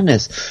just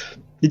madness.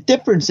 The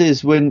difference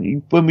is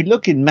when we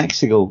look in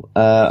Mexico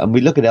and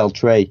we look at El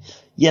Trey,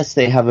 yes,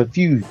 they have a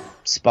few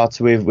spots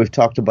we've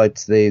talked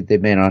about. They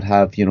may not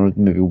have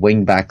maybe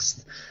wing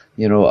backs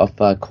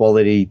of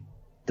quality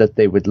that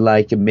they would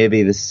like, and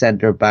maybe the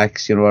centre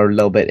backs are a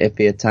little bit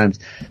iffy at times.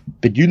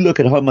 But you look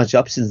at how much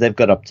options they've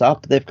got up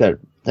top. They're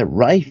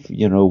rife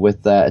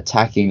with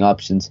attacking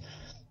options.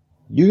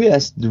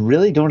 US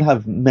really don't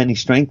have many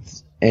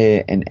strengths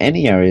in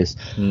any areas.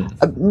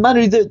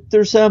 Manu,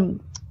 there's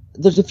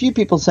a few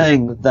people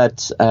saying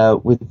that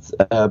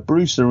with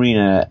Bruce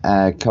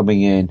Arena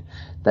coming in,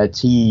 that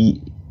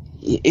he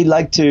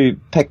like to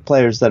pick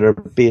players that are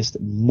based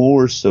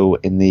more so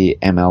in the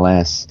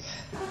MLS,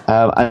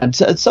 and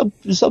some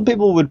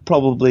people would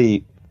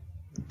probably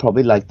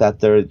like that.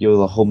 They're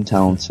the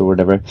hometowns or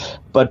whatever,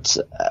 but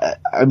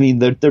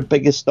their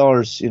biggest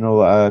stars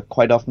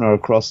quite often are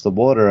across the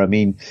water.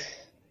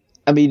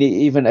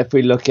 Even if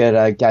we look at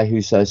a guy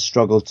who's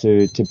struggled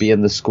to be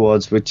in the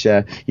squads, which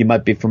you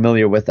might be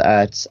familiar with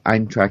at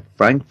Eintracht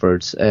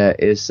Frankfurt,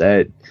 is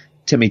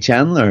Timmy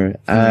Chandler,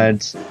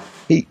 and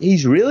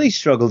he's really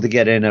struggled to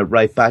get in at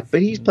right back,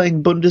 but he's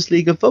playing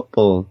Bundesliga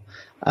football.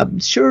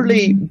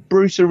 Surely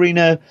Bruce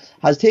Arena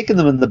has taken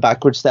them in the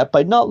backward step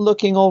by not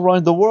looking all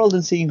around the world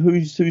and seeing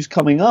who's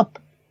coming up.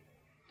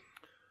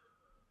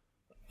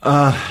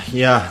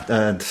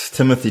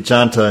 Timothy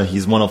Chandler,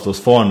 he's one of those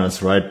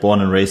foreigners, right? Born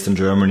and raised in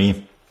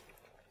Germany,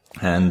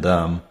 and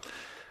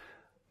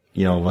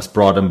was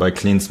brought in by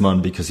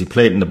Klinsmann because he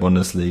played in the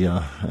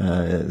Bundesliga.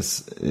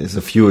 Is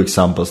a few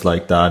examples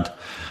like that.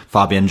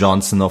 Fabian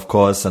Johnson, of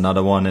course,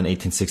 another one, an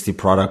 1860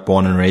 product,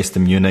 born and raised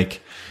in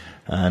Munich,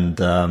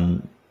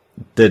 and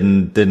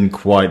didn't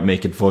quite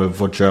make it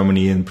for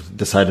Germany and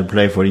decided to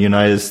play for the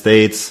United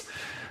States.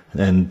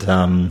 And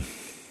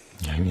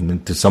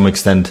to some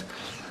extent,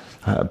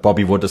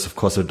 Bobby Wood is of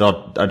course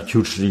a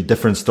hugely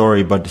different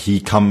story, but he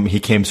came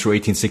through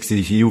 1860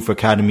 Youth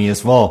Academy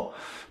as well,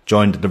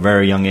 joined at a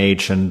very young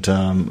age, and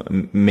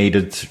made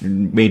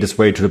his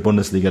way to the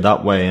Bundesliga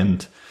that way.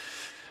 And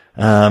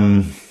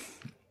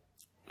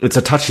it's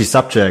a touchy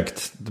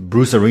subject.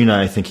 Bruce Arena,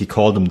 I think he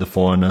called them the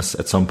foreigners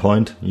at some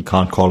point. You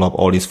can't call up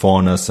all these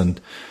foreigners and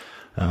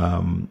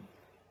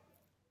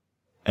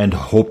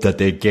hope that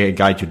they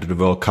guide you to the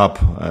World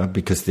Cup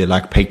because they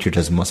lack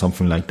patriotism or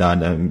something like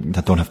that.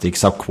 I don't have the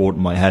exact quote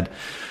in my head.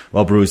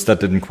 Well, Bruce,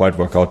 that didn't quite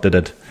work out, did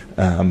it?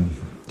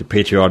 The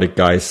patriotic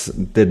guys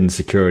didn't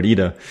secure it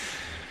either.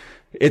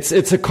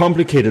 It's a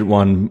complicated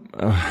one,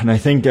 and I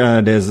think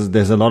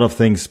there's a lot of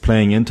things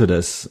playing into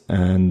this.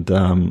 And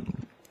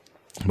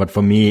but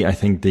for me, I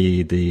think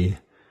the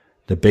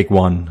big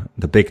one,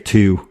 the big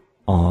two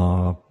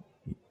are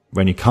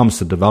when it comes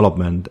to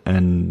development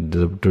and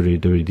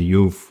the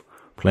youth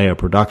player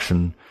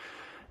production,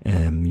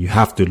 you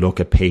have to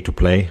look at pay to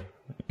play.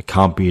 It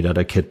can't be that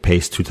a kid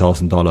pays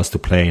 $2,000 to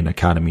play in an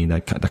academy.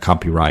 That can't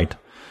be right.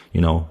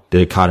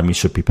 The academy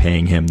should be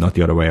paying him, not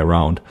the other way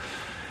around.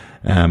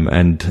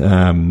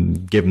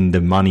 Given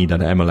the money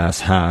that MLS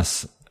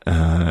has,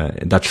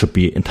 that should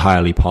be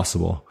entirely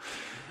possible.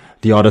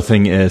 The other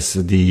thing is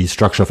the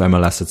structure of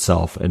MLS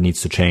itself. It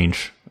needs to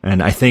change.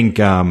 And I think,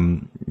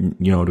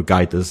 to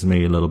guide this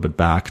maybe a little bit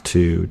back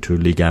to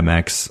Liga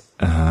MX,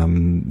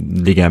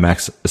 Liga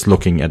MX is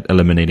looking at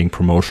eliminating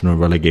promotion or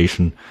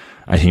relegation.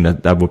 I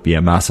think that would be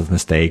a massive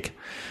mistake.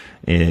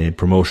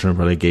 Promotion and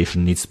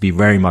relegation needs to be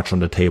very much on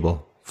the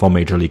table for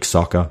Major League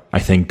Soccer. I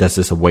think this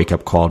is a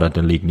wake-up call that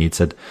the league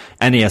needs it.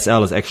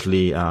 NASL is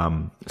actually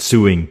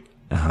suing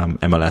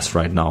MLS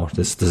right now.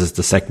 This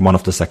is one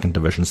of the second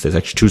divisions. There's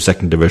actually 2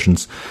 second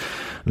divisions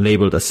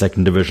labeled as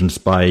second divisions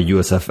by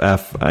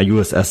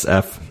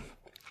USSF.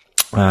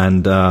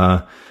 And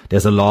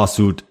there's a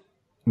lawsuit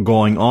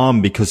going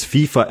on because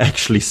FIFA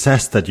actually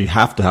says that you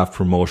have to have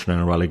promotion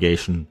and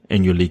relegation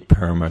in your league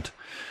pyramid.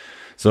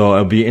 So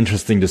it'll be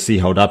interesting to see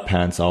how that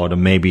pans out,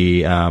 and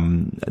maybe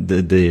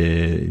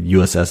the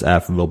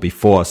USSF will be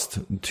forced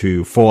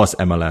to force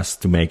MLS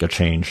to make a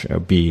change. I'll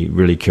be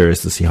really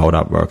curious to see how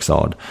that works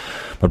out.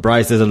 But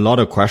Bryce, there's a lot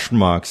of question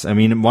marks. I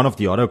mean, one of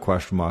the other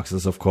question marks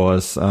is, of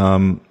course,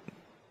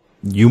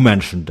 you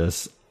mentioned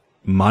this,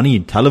 money,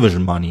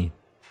 television money.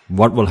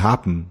 What will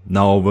happen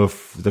now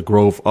with the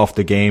growth of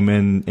the game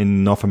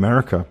in North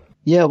America?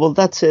 Yeah, well,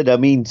 that's it. I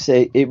mean,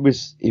 it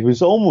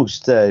was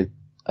almost a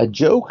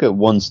joke at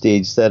one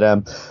stage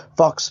that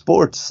Fox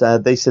Sports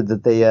they said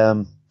that they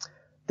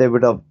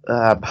would have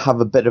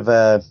a bit of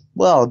a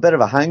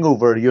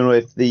hangover,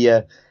 if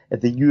the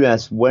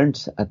US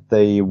weren't at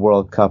the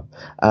World Cup.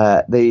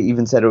 They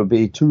even said it would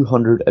be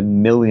 £200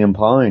 million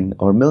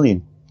or $1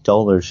 million,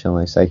 shall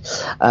I say?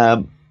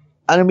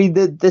 And I mean,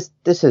 this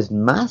is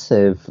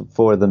massive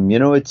for them.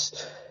 The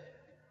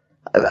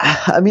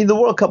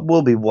World Cup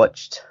will be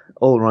watched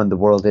all around the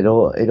world. It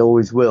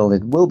always will.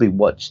 It will be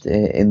watched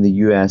in the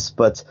US,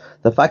 but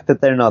the fact that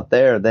they're not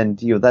there, then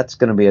that's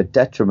going to be a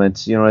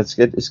detriment.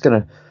 It's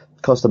going to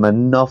cost them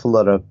an awful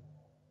lot of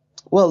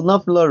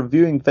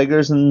viewing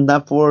figures, and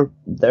therefore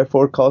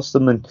cost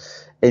them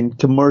in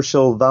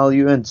commercial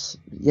value, and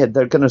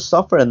they're going to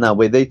suffer in that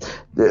way.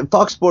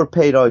 Fox Sport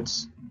paid out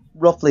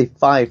roughly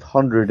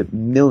 $500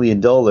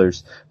 million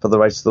for the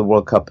rights to the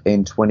World Cup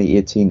in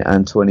 2018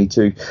 and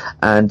 22.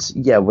 And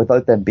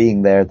without them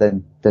being there,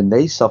 then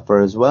they suffer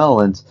as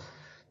well. And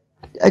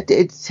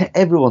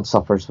everyone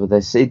suffers with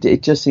this.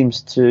 It just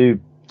seems to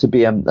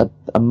be a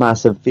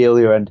massive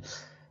failure. And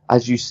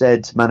as you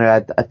said, Manu,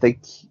 I think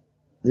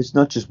there's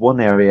not just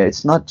one area.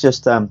 It's not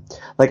just, I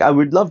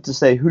would love to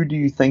say, who do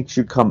you think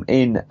should come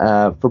in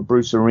for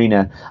Bruce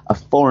Arena? A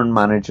foreign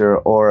manager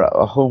or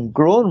a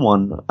homegrown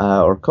one,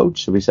 or coach,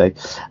 should we say?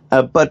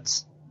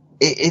 But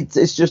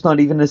it's just not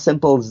even as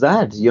simple as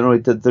that.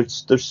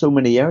 There's so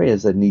many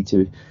areas that need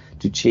to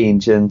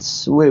change. And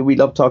we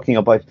love talking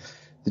about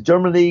the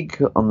German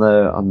League on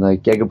the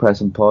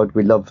Gegenpressing pod.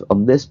 We love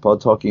on this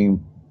pod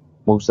talking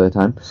most of the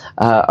time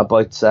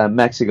about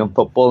Mexican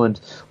football, and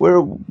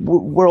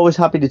we're always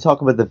happy to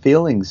talk about the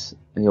feelings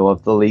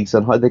of the leagues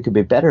and how they could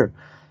be better.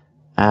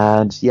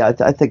 And I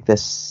think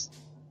there's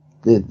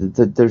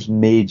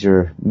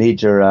major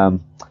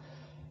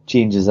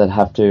changes that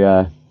have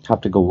to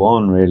go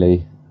on,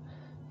 really.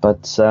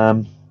 But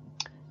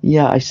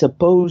I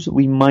suppose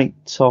we might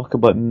talk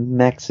about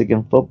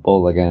Mexican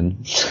football again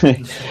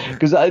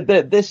because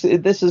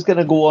this is going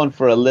to go on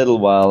for a little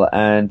while,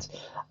 and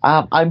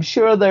I'm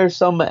sure there's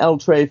some El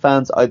Tri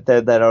fans out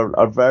there that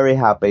are very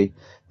happy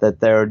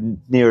that their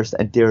nearest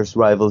and dearest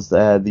rivals,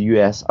 the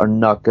US, are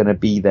not going to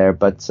be there.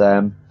 But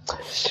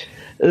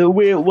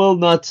we will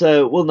not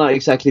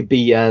exactly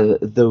be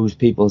those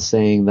people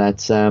saying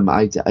that.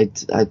 I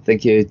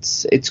think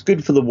it's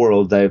good for the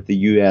world that the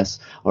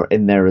US are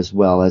in there as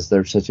well, as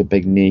they're such a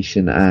big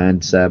nation.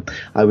 And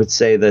I would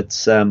say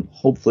that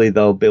hopefully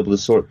they'll be able to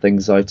sort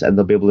things out, and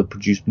they'll be able to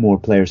produce more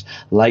players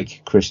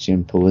like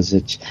Christian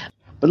Pulisic.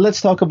 But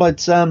let's talk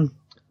about, Liga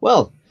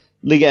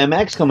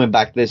MX coming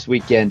back this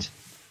weekend.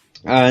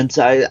 And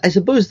I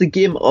suppose the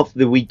game of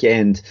the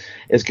weekend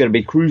is going to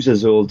be Cruz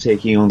Azul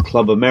taking on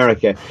Club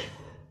America.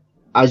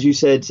 As you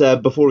said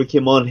before we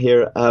came on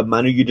here,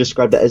 Manu, you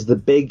described it as the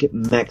big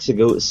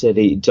Mexico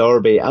City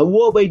derby.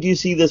 What way do you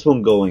see this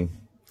one going?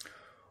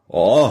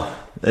 Oh,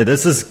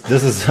 this is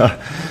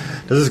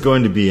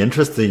going to be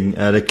interesting.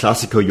 The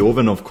Clásico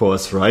Joven, of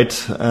course, right?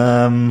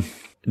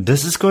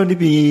 This is going to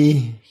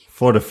be,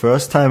 for the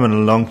first time in a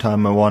long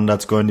time, one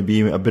that's going to be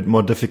a bit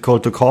more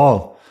difficult to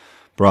call,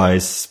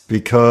 Bryce,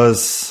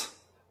 because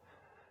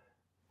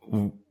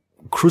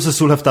Cruz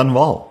Azul have done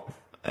well.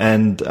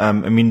 And,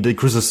 the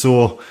Cruz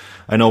Azul,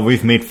 I know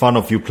we've made fun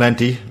of you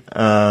plenty,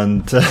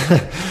 and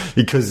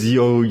because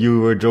you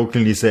were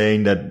jokingly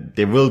saying that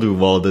they will do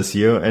well this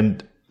year,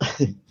 and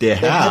they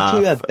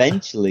have. They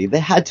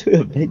had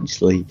to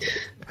eventually.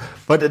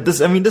 But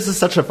this is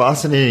such a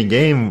fascinating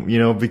game,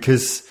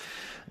 because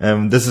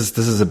this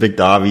is a big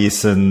derby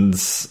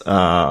since the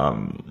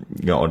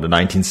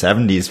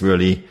 1970s,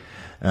 really.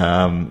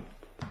 Then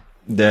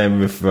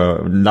with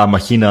La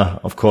Máquina,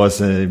 of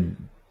course,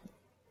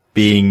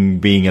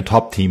 being a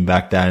top team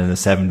back then in the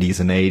 70s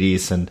and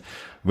 80s, and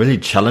really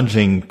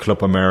challenging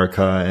Club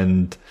America,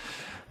 and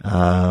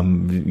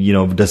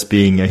this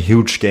being a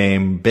huge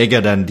game,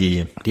 bigger than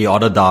the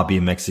other derby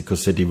in Mexico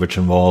City, which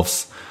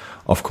involves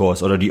of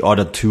course, or the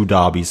other two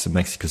derbies in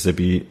Mexico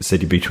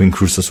City between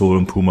Cruz Azul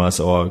and Pumas,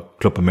 or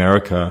Club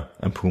America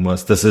and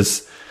Pumas. This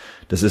is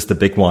the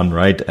big one,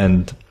 right?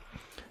 And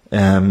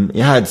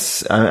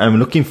I'm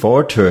looking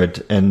forward to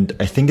it, and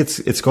I think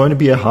it's going to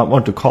be a hard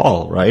one to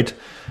call, right?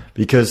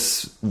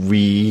 Because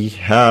we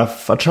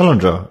have a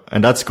challenger,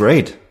 and that's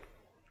great.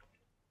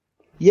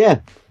 Yeah,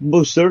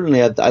 most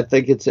certainly. I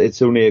think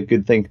it's only a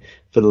good thing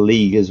for the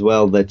league as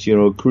well that, you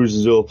know, Cruz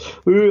Azul,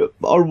 who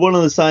are one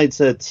of the sides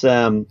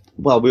that,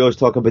 we always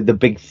talk about the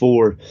big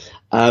four,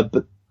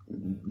 but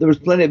there was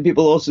plenty of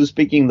people also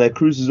speaking that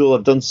Cruz Azul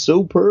have done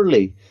so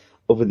poorly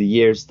over the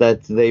years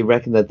that they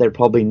reckon that they're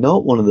probably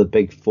not one of the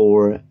big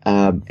four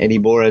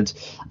anymore, and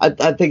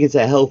I think it's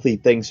a healthy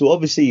thing. So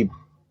obviously,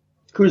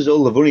 Cruz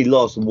Azul have only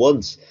lost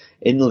once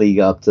in the league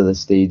up to this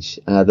stage.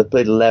 They've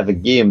played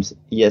 11 games.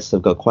 Yes,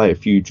 they've got quite a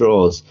few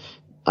draws.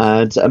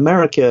 And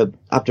America,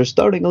 after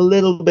starting a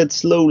little bit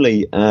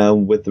slowly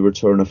with the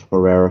return of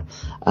Herrera,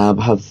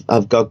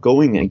 have got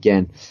going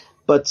again.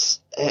 But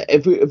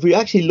if we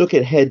actually look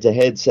at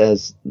head-to-heads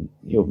as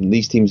you know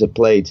these teams have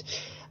played,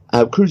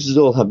 Cruz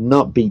Azul have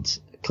not beat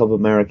Club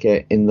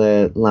America in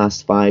the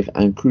last 5,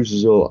 and Cruz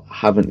Azul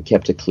haven't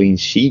kept a clean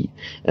sheet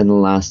in the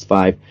last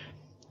 5.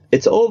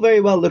 It's all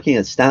very well looking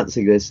at stats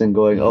like this and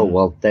going, oh,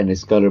 well, then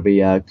it's got to be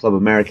Club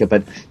America.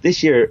 But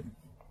this year,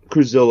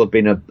 Cruz Azul have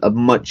been a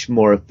much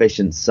more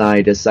efficient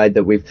side, a side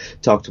that we've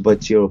talked about,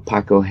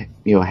 Paco,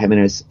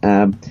 Jimenez.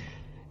 A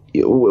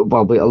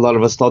lot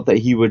of us thought that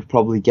he would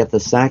probably get the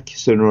sack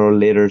sooner or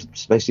later,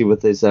 especially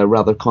with his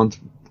rather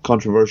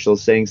controversial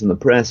sayings in the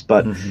press,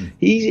 but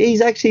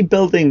he's actually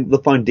building the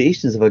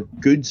foundations of a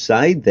good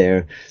side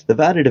there. They've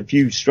added a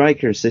few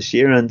strikers this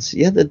year, and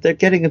they're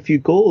getting a few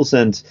goals.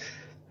 And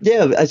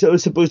I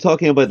suppose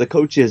talking about the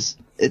coaches,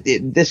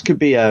 this could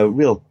be a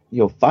real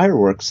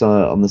fireworks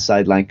on the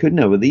sideline, couldn't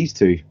it, with these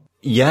two?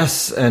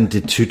 Yes, and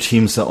the two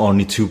teams are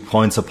only 2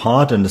 points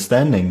apart in the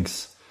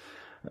standings.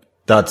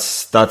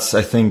 That's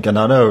I think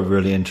another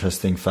really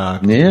interesting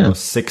fact. Yeah.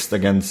 6th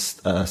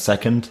against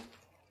 2nd.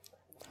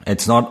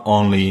 It's not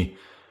only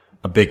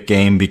a big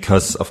game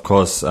because, of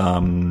course,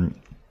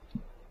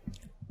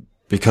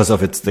 because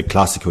of it's the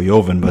Clásico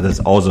Joven, but it's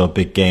also a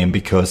big game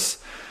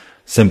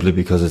simply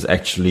because it's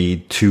actually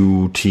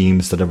two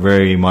teams that are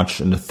very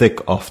much in the thick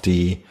of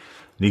the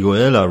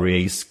Liguilla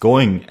race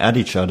going at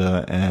each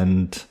other,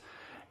 and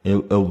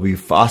it'll be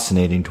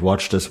fascinating to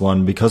watch this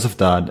one because of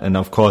that. And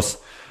of course,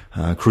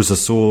 Cruz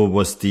Azul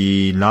was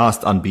the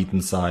last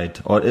unbeaten side,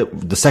 or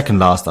the second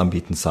last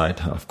unbeaten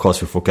side. Of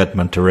course, we forget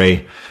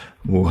Monterrey,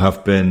 who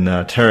have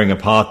been tearing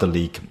apart the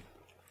league.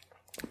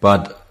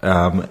 But,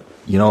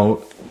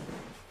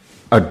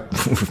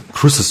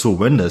 Cruz Azul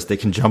win this, they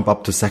can jump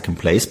up to second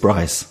place,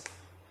 Bryce.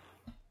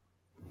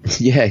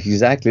 Yeah,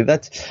 exactly.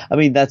 That's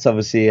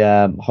obviously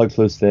how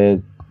close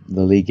the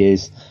league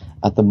is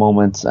at the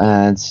moment.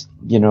 And,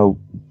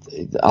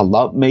 a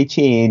lot may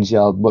change.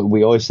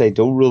 We always say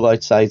don't rule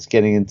out sides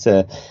getting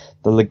into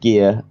the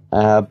Liguilla.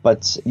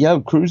 But,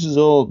 Cruz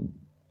Azul,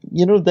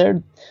 they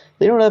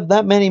don't have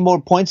that many more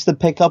points to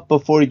pick up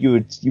before you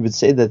would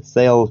say that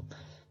they've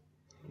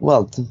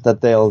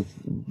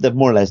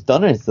more or less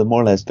done it. They've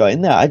more or less got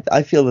in there.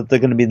 I feel that they're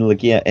going to be in the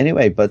Liguilla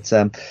anyway, but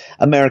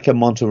America,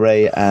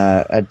 Monterrey,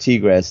 and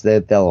Tigres,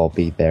 they'll all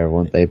be there,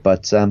 won't they?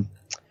 But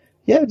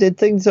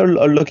things are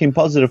looking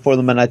positive for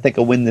them, and I think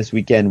a win this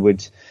weekend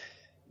would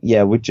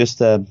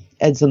just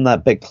edge them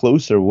that bit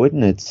closer,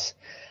 wouldn't it?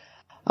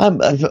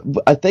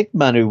 I think,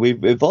 Manu,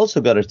 we've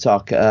also got to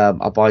talk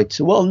about,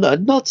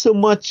 not so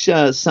much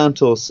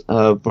Santos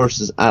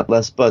versus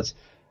Atlas, but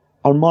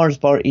our Mars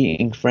bar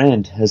eating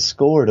friend has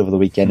scored over the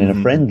weekend in a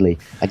friendly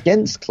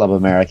against Club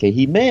America.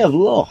 He may have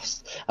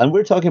lost, and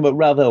we're talking about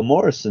Ravel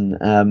Morrison,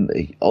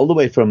 all the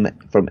way from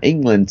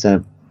England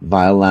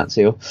via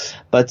Lazio.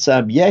 But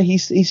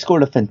he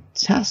scored a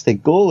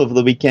fantastic goal over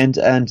the weekend,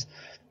 and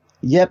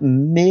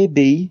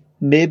maybe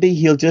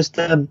he'll just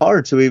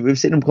start. So we've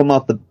seen him come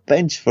off the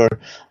bench for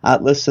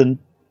Atlas, and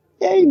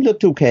he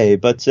looked okay.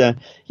 But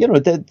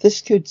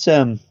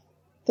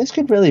this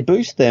could really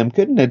boost them,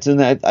 couldn't it? And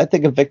I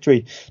think a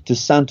victory to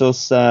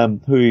Santos,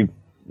 who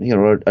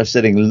are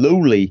sitting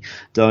lowly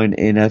down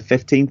in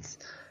 15th.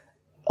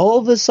 All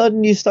of a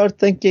sudden, you start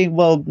thinking,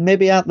 well,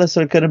 maybe Atlas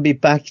are going to be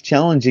back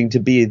challenging to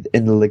be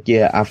in the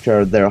Liguilla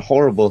after their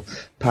horrible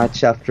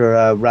patch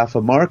after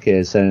Rafa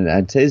Marquez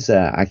and his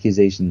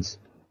accusations.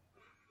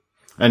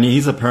 And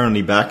he's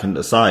apparently back in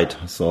the side,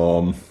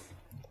 so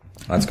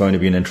that's going to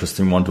be an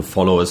interesting one to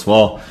follow as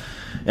well.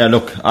 Yeah,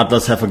 look,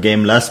 Atlas have a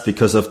game less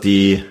because of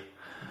the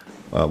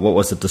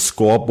the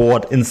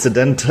scoreboard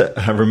incident?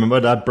 I remember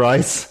that,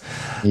 Bryce.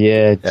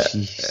 Yeah.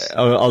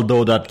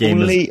 Although that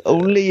game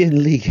only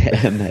in League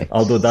MX.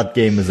 Although that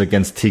game is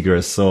against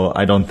Tigres, so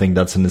I don't think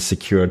that's in a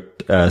secured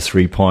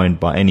 3-point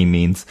by any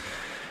means.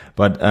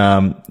 But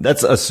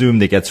let's assume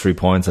they get 3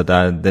 points at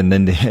that.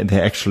 Then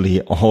they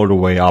actually all the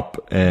way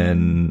up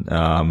in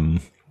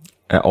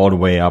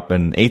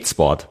 8th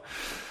spot.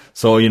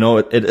 So,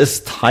 it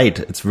is tight.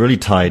 It's really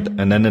tight.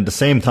 And then at the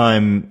same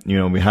time,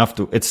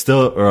 it's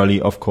still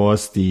early, of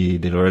course. The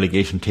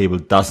relegation table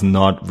does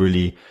not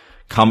really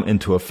come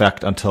into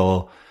effect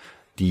until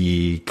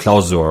the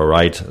Klausur,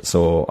 right?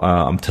 So,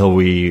 until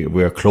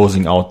we're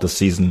closing out the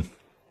season.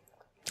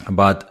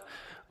 But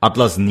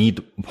Atlas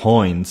need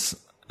points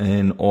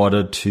in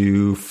order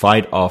to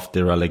fight off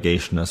the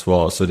relegation as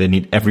well. So they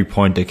need every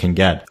point they can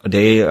get.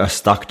 They are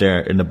stuck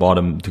there in the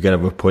bottom together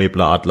with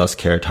Puebla, Atlas,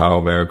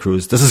 Querétaro,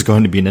 Veracruz. This is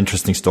going to be an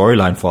interesting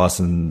storyline for us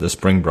in the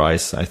spring,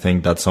 Bryce. I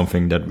think that's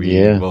something that we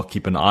will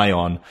keep an eye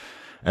on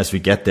as we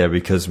get there,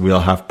 because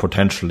we'll have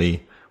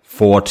potentially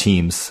 4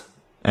 teams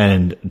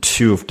and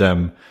 2 of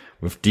them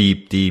with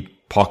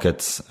deep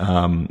pockets,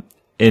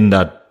 in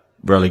that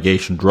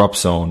relegation drop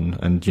zone.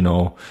 And,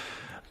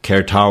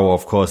 Querétaro,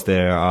 of course,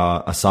 they're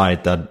a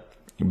side that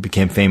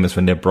became famous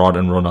when they brought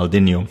in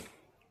Ronaldinho,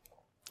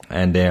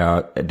 and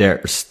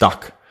they're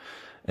stuck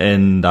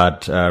in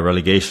that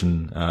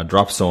relegation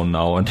drop zone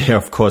now. And they're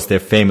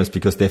famous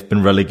because they've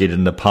been relegated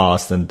in the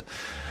past, and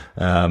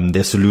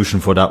their solution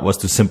for that was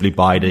to simply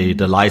buy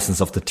the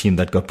license of the team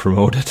that got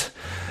promoted.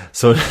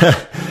 So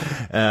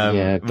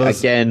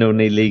again,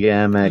 only Liga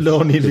MX.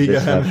 Only Liga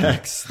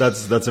MX.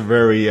 That's a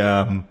very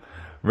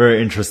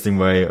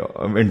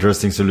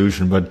interesting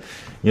solution. But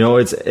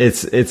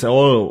it's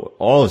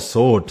all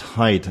so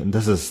tight, and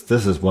this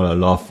is what I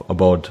love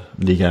about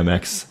Liga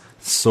MX.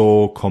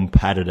 So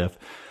competitive,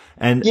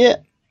 and we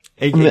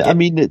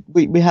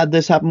had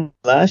this happen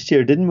last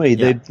year, didn't we?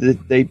 Yeah.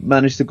 They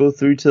managed to go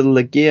through to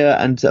Liga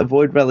and to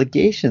avoid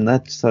relegation.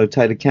 That's how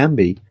tight it can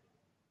be.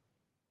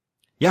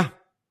 Yeah,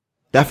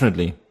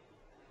 definitely,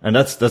 and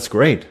that's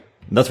great.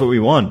 That's what we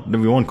want.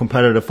 We want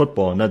competitive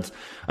football, and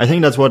I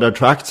think that's what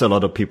attracts a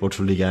lot of people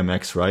to Liga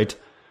MX, right?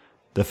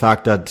 The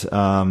fact that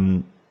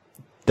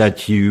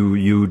that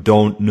you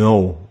don't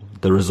know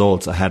the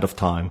results ahead of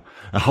time.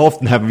 How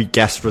often have we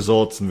guessed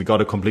results and we got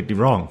it completely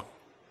wrong?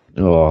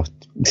 Oh,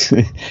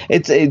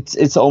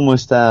 it's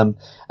almost an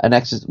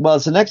exercise. Well,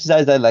 it's an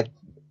exercise I like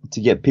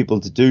to get people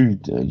to do,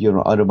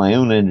 out of my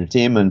own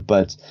entertainment.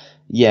 But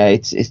yeah,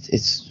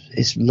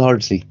 it's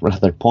largely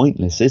rather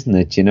pointless, isn't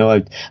it?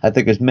 I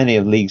think there's many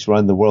of leagues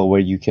around the world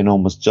where you can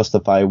almost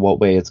justify what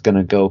way it's going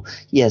to go.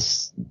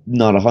 Yes,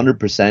 not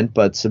 100%,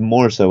 but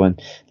more so in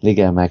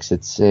Liga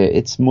MX.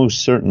 It's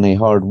most certainly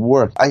hard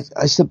work.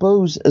 I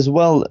suppose as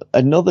well,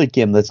 another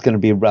game that's going to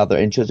be rather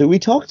interesting. We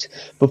talked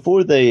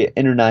before the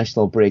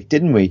international break,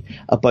 didn't we,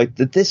 about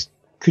that this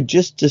could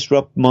just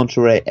disrupt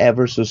Monterrey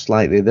ever so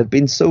slightly. They've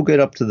been so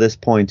good up to this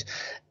point.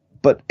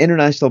 But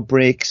international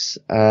breaks,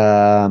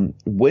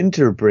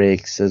 winter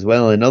breaks as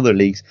well in other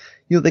leagues,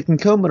 they can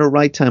come at a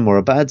right time or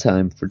a bad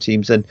time for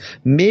teams. And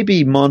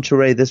maybe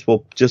Monterrey, this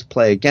will just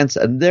play against,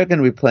 and they're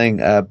going to be playing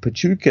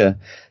Pachuca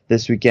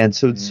this weekend.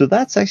 So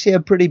that's actually a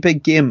pretty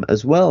big game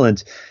as well.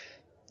 And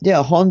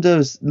yeah,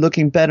 Honda's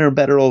looking better and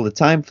better all the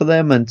time for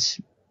them. And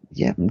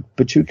yeah,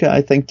 Pachuca,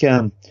 I think,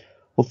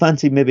 will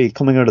fancy maybe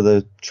coming out of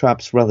the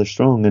traps rather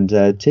strong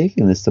and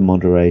taking this to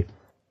Monterrey.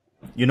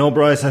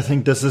 Bryce, I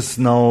think this is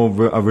now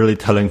a really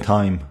telling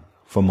time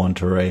for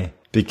Monterrey,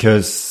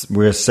 because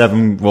we're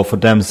 7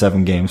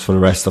 games for the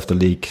rest of the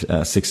league,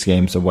 6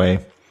 games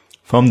away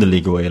from the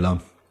Liguela.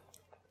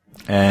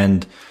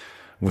 And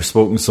we've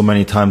spoken so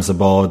many times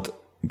about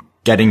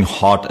getting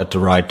hot at the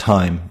right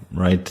time,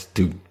 right?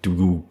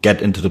 To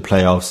get into the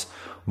playoffs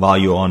while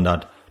you're on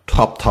that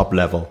top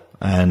level.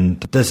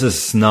 And this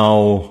is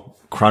now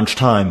crunch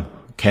time.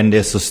 Can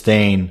they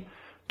sustain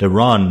the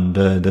run,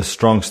 the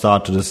strong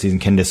start to the season?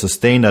 Can they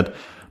sustain that,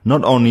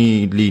 not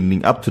only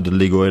leading up to the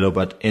Liguela,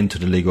 but into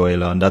the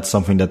Liguela? And that's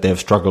something that they have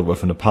struggled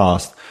with in the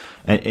past.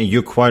 And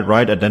you're quite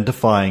right,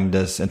 identifying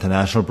this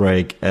international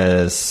break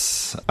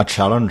as a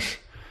challenge,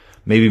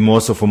 maybe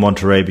more so for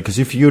Monterrey, because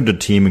if you're the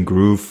team in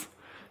groove,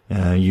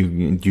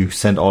 you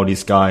send all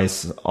these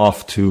guys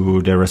off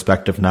to their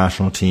respective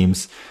national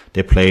teams.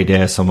 They play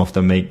there. Some of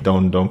them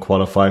don't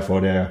qualify for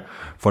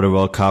the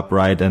World Cup,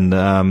 right?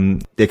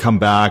 And they come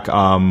back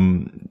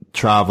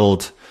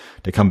traveled.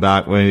 They come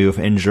back maybe with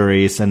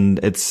injuries, and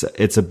it's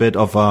a bit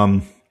of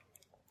a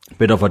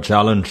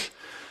challenge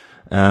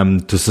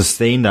to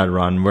sustain that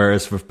run.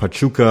 Whereas with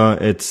Pachuca,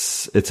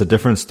 it's a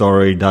different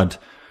story. That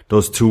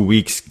those 2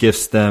 weeks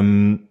gives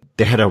them.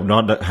 They had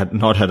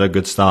not had a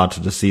good start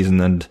to the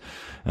season, and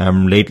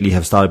lately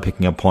have started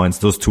picking up points.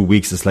 Those 2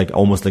 weeks is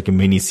almost like a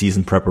mini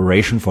season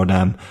preparation for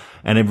them,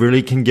 and it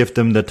really can give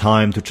them the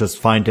time to just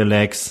find their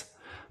legs.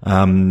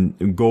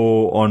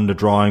 Go on the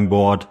drawing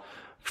board,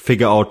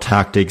 figure out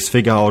tactics,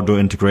 figure out how to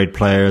integrate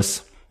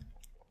players.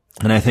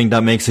 And I think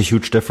that makes a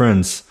huge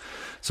difference.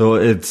 So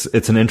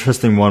it's an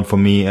interesting one for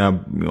me.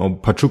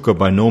 Pachuca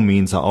by no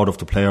means are out of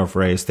the playoff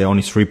race. They're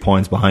only 3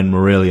 points behind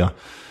Morelia.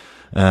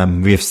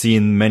 We have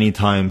seen many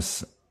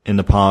times in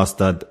the past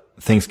that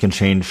things can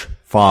change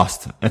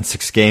fast, and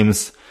 6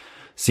 games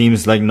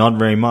seems like not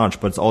very much,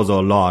 but it's also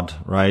a lot,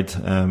 right?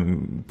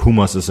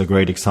 Pumas is a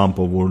great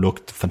example, who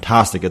looked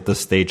fantastic at this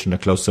stage in the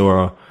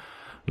Clausura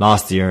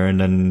last year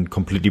and then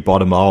completely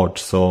bottom out.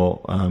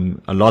 So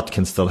a lot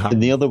can still happen.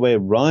 And the other way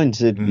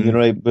around,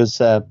 it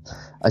was,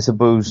 I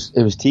suppose,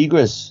 it was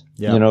Tigres,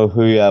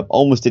 who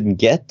almost didn't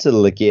get to the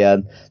Liga,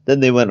 and then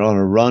they went on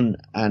a run,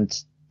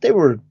 and they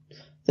were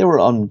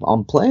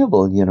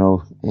unplayable,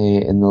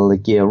 in the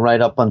Liga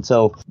right up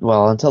until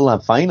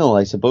that final,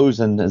 I suppose,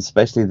 and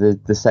especially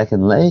the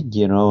second leg,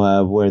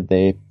 where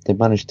they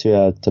managed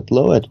to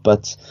blow it.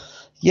 But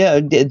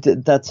yeah,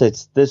 that's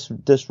it.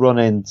 This run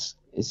ends.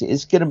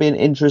 It's going to be an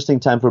interesting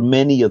time for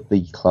many of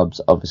the clubs,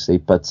 obviously.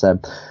 But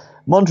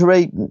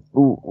Monterrey,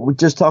 we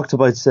just talked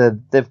about,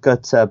 they've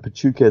got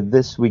Pachuca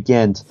this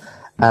weekend.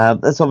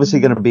 That's obviously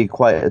going to be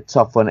quite a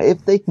tough one.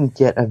 If they can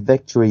get a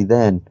victory,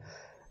 then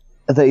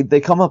they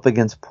come up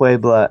against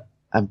Puebla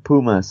and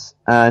Pumas.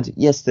 And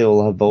yes, they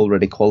will have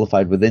already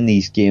qualified within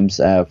these games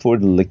for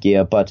the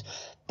Liga, but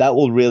that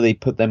will really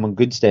put them on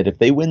good stead. If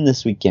they win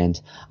this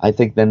weekend, I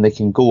think then they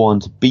can go on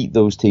to beat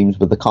those teams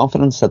with the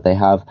confidence that they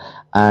have.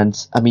 And,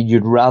 I mean,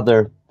 you'd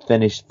rather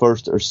finish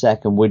first or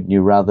second, wouldn't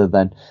you, rather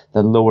than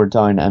lower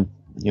down. And,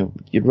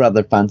 you'd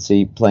rather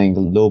fancy playing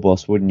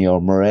Lobos, wouldn't you,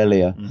 or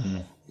Morelia,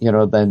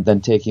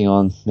 than taking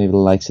on maybe the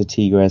likes of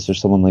Tigres or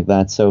someone like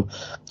that. So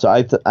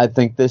I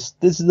think this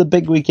is a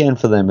big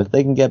weekend for them. If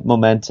they can get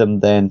momentum,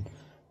 then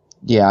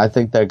yeah, I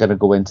think they're going to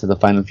go into the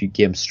final few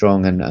games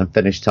strong and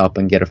finish top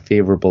and get a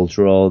favourable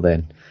draw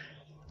then.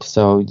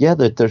 So, yeah,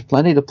 there's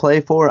plenty to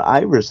play for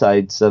either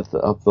sides of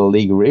the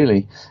league,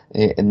 really,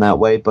 in that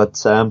way.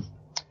 But,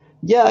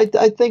 yeah,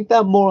 I think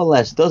that more or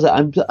less does it.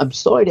 I'm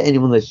sorry to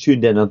anyone that's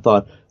tuned in and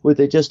thought, would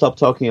they just stop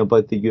talking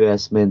about the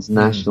US men's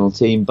national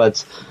team?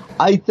 But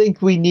I think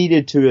we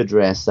needed to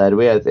address that.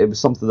 It was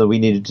something that we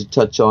needed to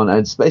touch on, and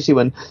especially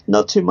when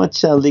not too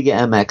much Liga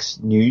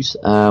MX news,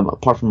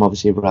 apart from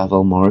obviously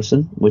Ravel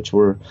Morrison, which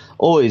we're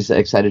always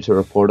excited to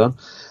report on.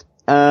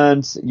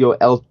 And,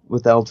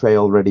 with El Trey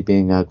already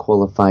being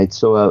qualified.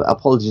 So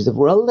apologies if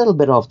we're a little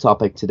bit off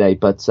topic today,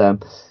 but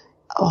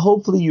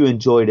hopefully you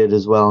enjoyed it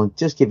as well, and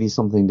just give you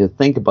something to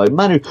think about.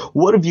 Manu,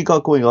 what have you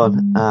got going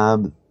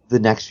on the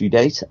next few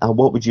days, and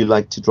what would you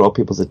like to draw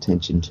people's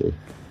attention to?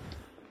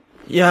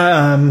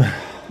 Yeah,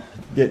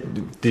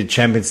 the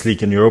Champions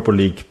League and Europa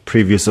League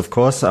previews, of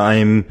course.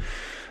 Tim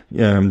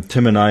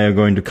and I are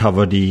going to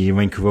cover the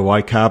Vancouver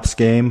Whitecaps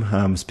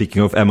game.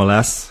 Speaking of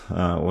MLS,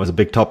 was a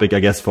big topic, I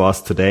guess, for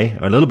us today.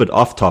 A little bit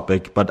off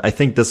topic, but I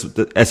think this,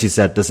 as you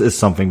said, this is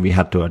something we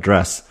had to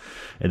address.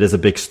 It is a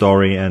big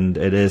story, and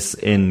it is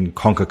in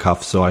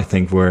CONCACAF, so I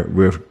think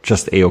we're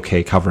just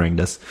A-okay covering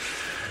this.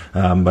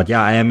 But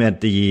yeah, I am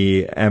at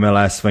the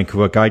MLS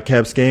Vancouver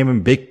Whitecaps game,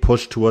 and big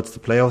push towards the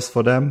playoffs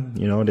for them.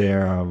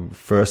 They're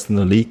first in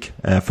the league,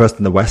 first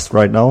in the West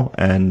right now,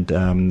 and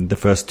the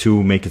first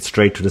two make it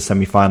straight to the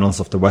semifinals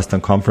of the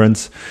Western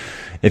Conference.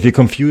 If you're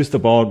confused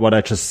about what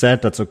I just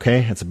said, that's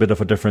okay. It's a bit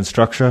of a different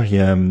structure.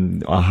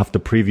 I'll have the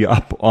preview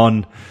up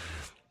on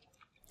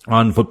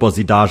Football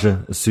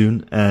Zidage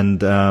soon,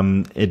 and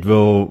it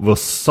will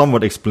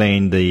somewhat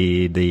explain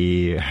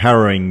the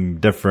harrowing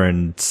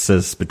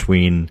differences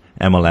between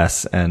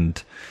MLS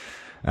and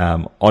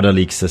other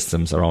league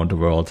systems around the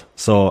world.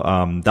 So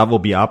that will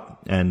be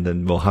up, and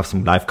then we'll have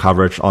some live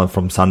coverage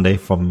from Sunday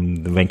from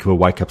the Vancouver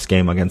Whitecaps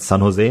game against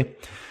San Jose.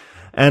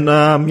 And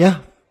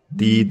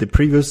the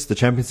previews, the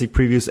Champions League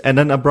previews, and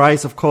then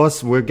Bryce, of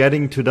course, we're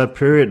getting to that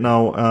period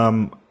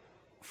now.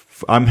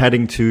 I'm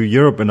heading to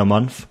Europe in a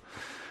month.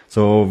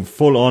 So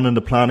full on in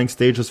the planning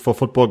stages for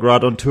Football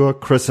Grad on tour.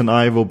 Chris and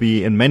I will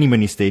be in many,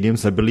 many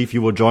stadiums. I believe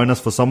you will join us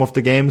for some of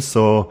the games.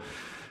 So,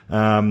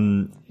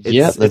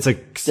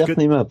 it's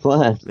definitely my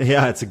plan.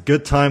 Yeah, it's a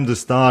good time to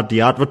start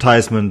the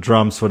advertisement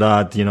drums for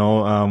that,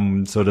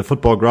 so the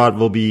Football Grad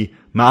will be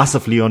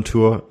massively on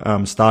tour,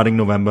 starting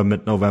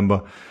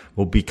mid-November.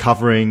 We'll be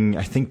covering,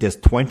 I think there's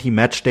 20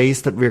 match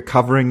days that we're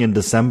covering in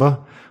December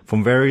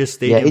from various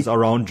stadiums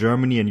around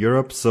Germany and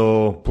Europe.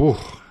 So,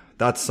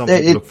 that's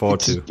something to look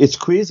forward to. It's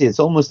crazy. It's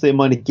almost the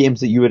amount of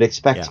games that you would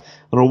expect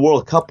on a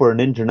World Cup or an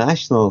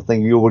international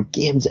thing. You would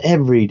games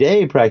every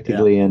day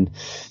practically, and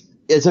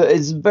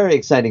it's very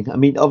exciting. I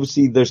mean,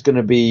 obviously there's going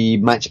to be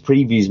match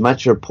previews,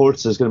 match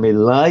reports. There's going to be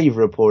live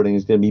reporting.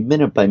 There's going to be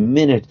minute by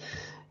minute.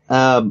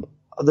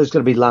 There's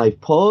going to be live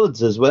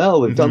pods as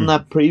well. We've done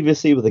that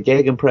previously with the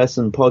Gegenpress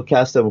and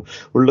podcast, and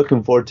we're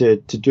looking forward to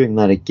doing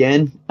that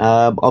again.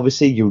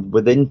 Obviously,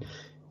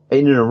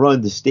 in and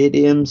around the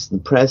stadiums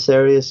and press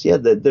areas,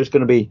 there's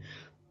going to be,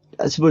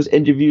 I suppose,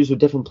 interviews with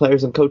different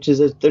players and coaches.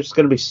 There's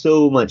going to be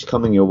so much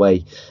coming your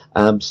way.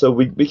 So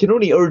we can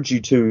only urge you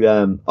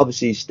to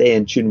obviously stay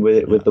in tune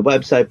with the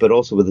website, but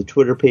also with the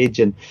Twitter page.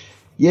 And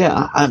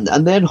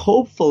and then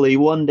hopefully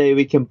one day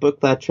we can book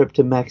that trip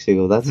to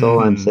Mexico. That's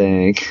all I'm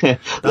saying. A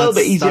little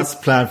bit easier. That's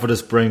planned for the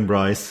spring,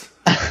 Bryce.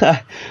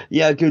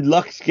 Yeah, good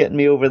luck getting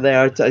me over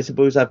there. I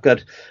suppose I've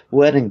got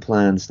wedding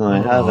plans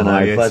now, haven't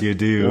I? Yes, you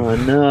do. Oh,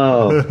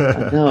 no.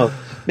 I know.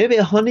 Maybe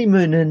a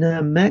honeymoon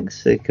in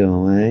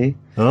Mexico, eh?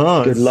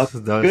 Oh, good luck.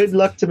 Good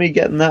luck to me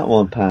getting that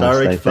one passed.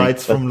 Direct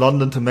flights from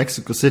London to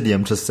Mexico City,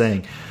 I'm just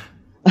saying.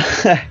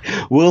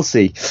 We'll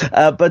see.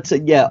 But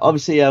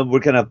obviously we're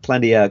going to have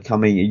plenty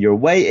coming your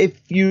way.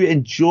 If you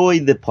enjoy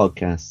the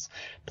podcasts,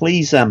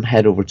 please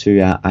head over to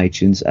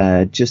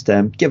iTunes. Just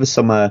give us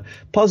some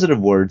positive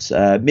words,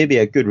 maybe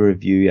a good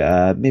review,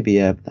 maybe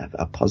a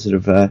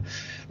positive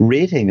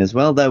rating as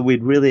well. That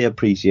we'd really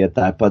appreciate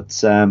that.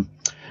 But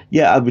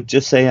I would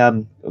just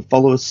say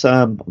follow us,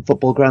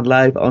 Football Ground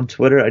Live on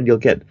Twitter, and you'll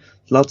get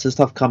lots of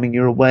stuff coming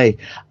your way.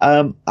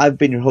 I've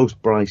been your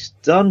host, Bryce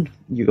Dunn.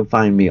 You can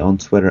find me on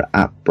Twitter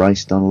at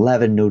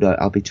BryceDunn11. No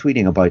doubt I'll be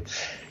tweeting about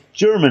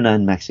German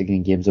and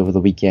Mexican games over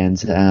the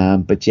weekend.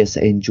 But just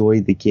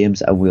enjoy the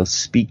games, and we'll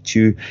speak to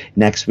you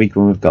next week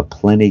when we've got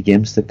plenty of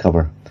games to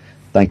cover.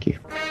 Thank you.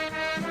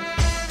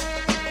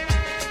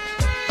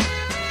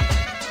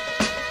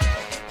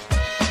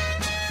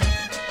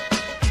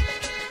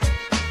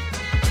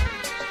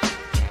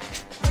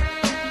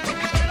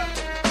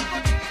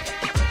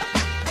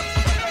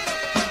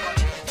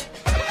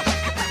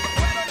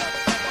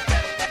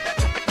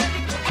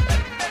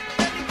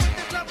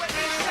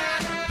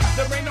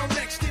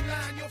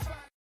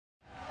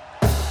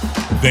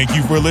 Thank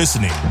you for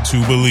listening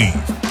to Believe.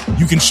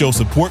 You can show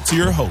support to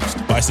your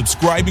host by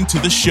subscribing to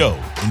the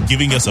show and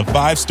giving us a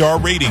 5-star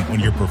rating on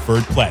your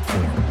preferred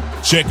platform.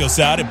 Check us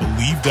out at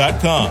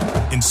Believe.com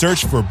and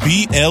search for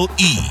BLEAV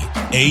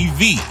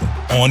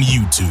on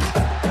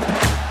YouTube.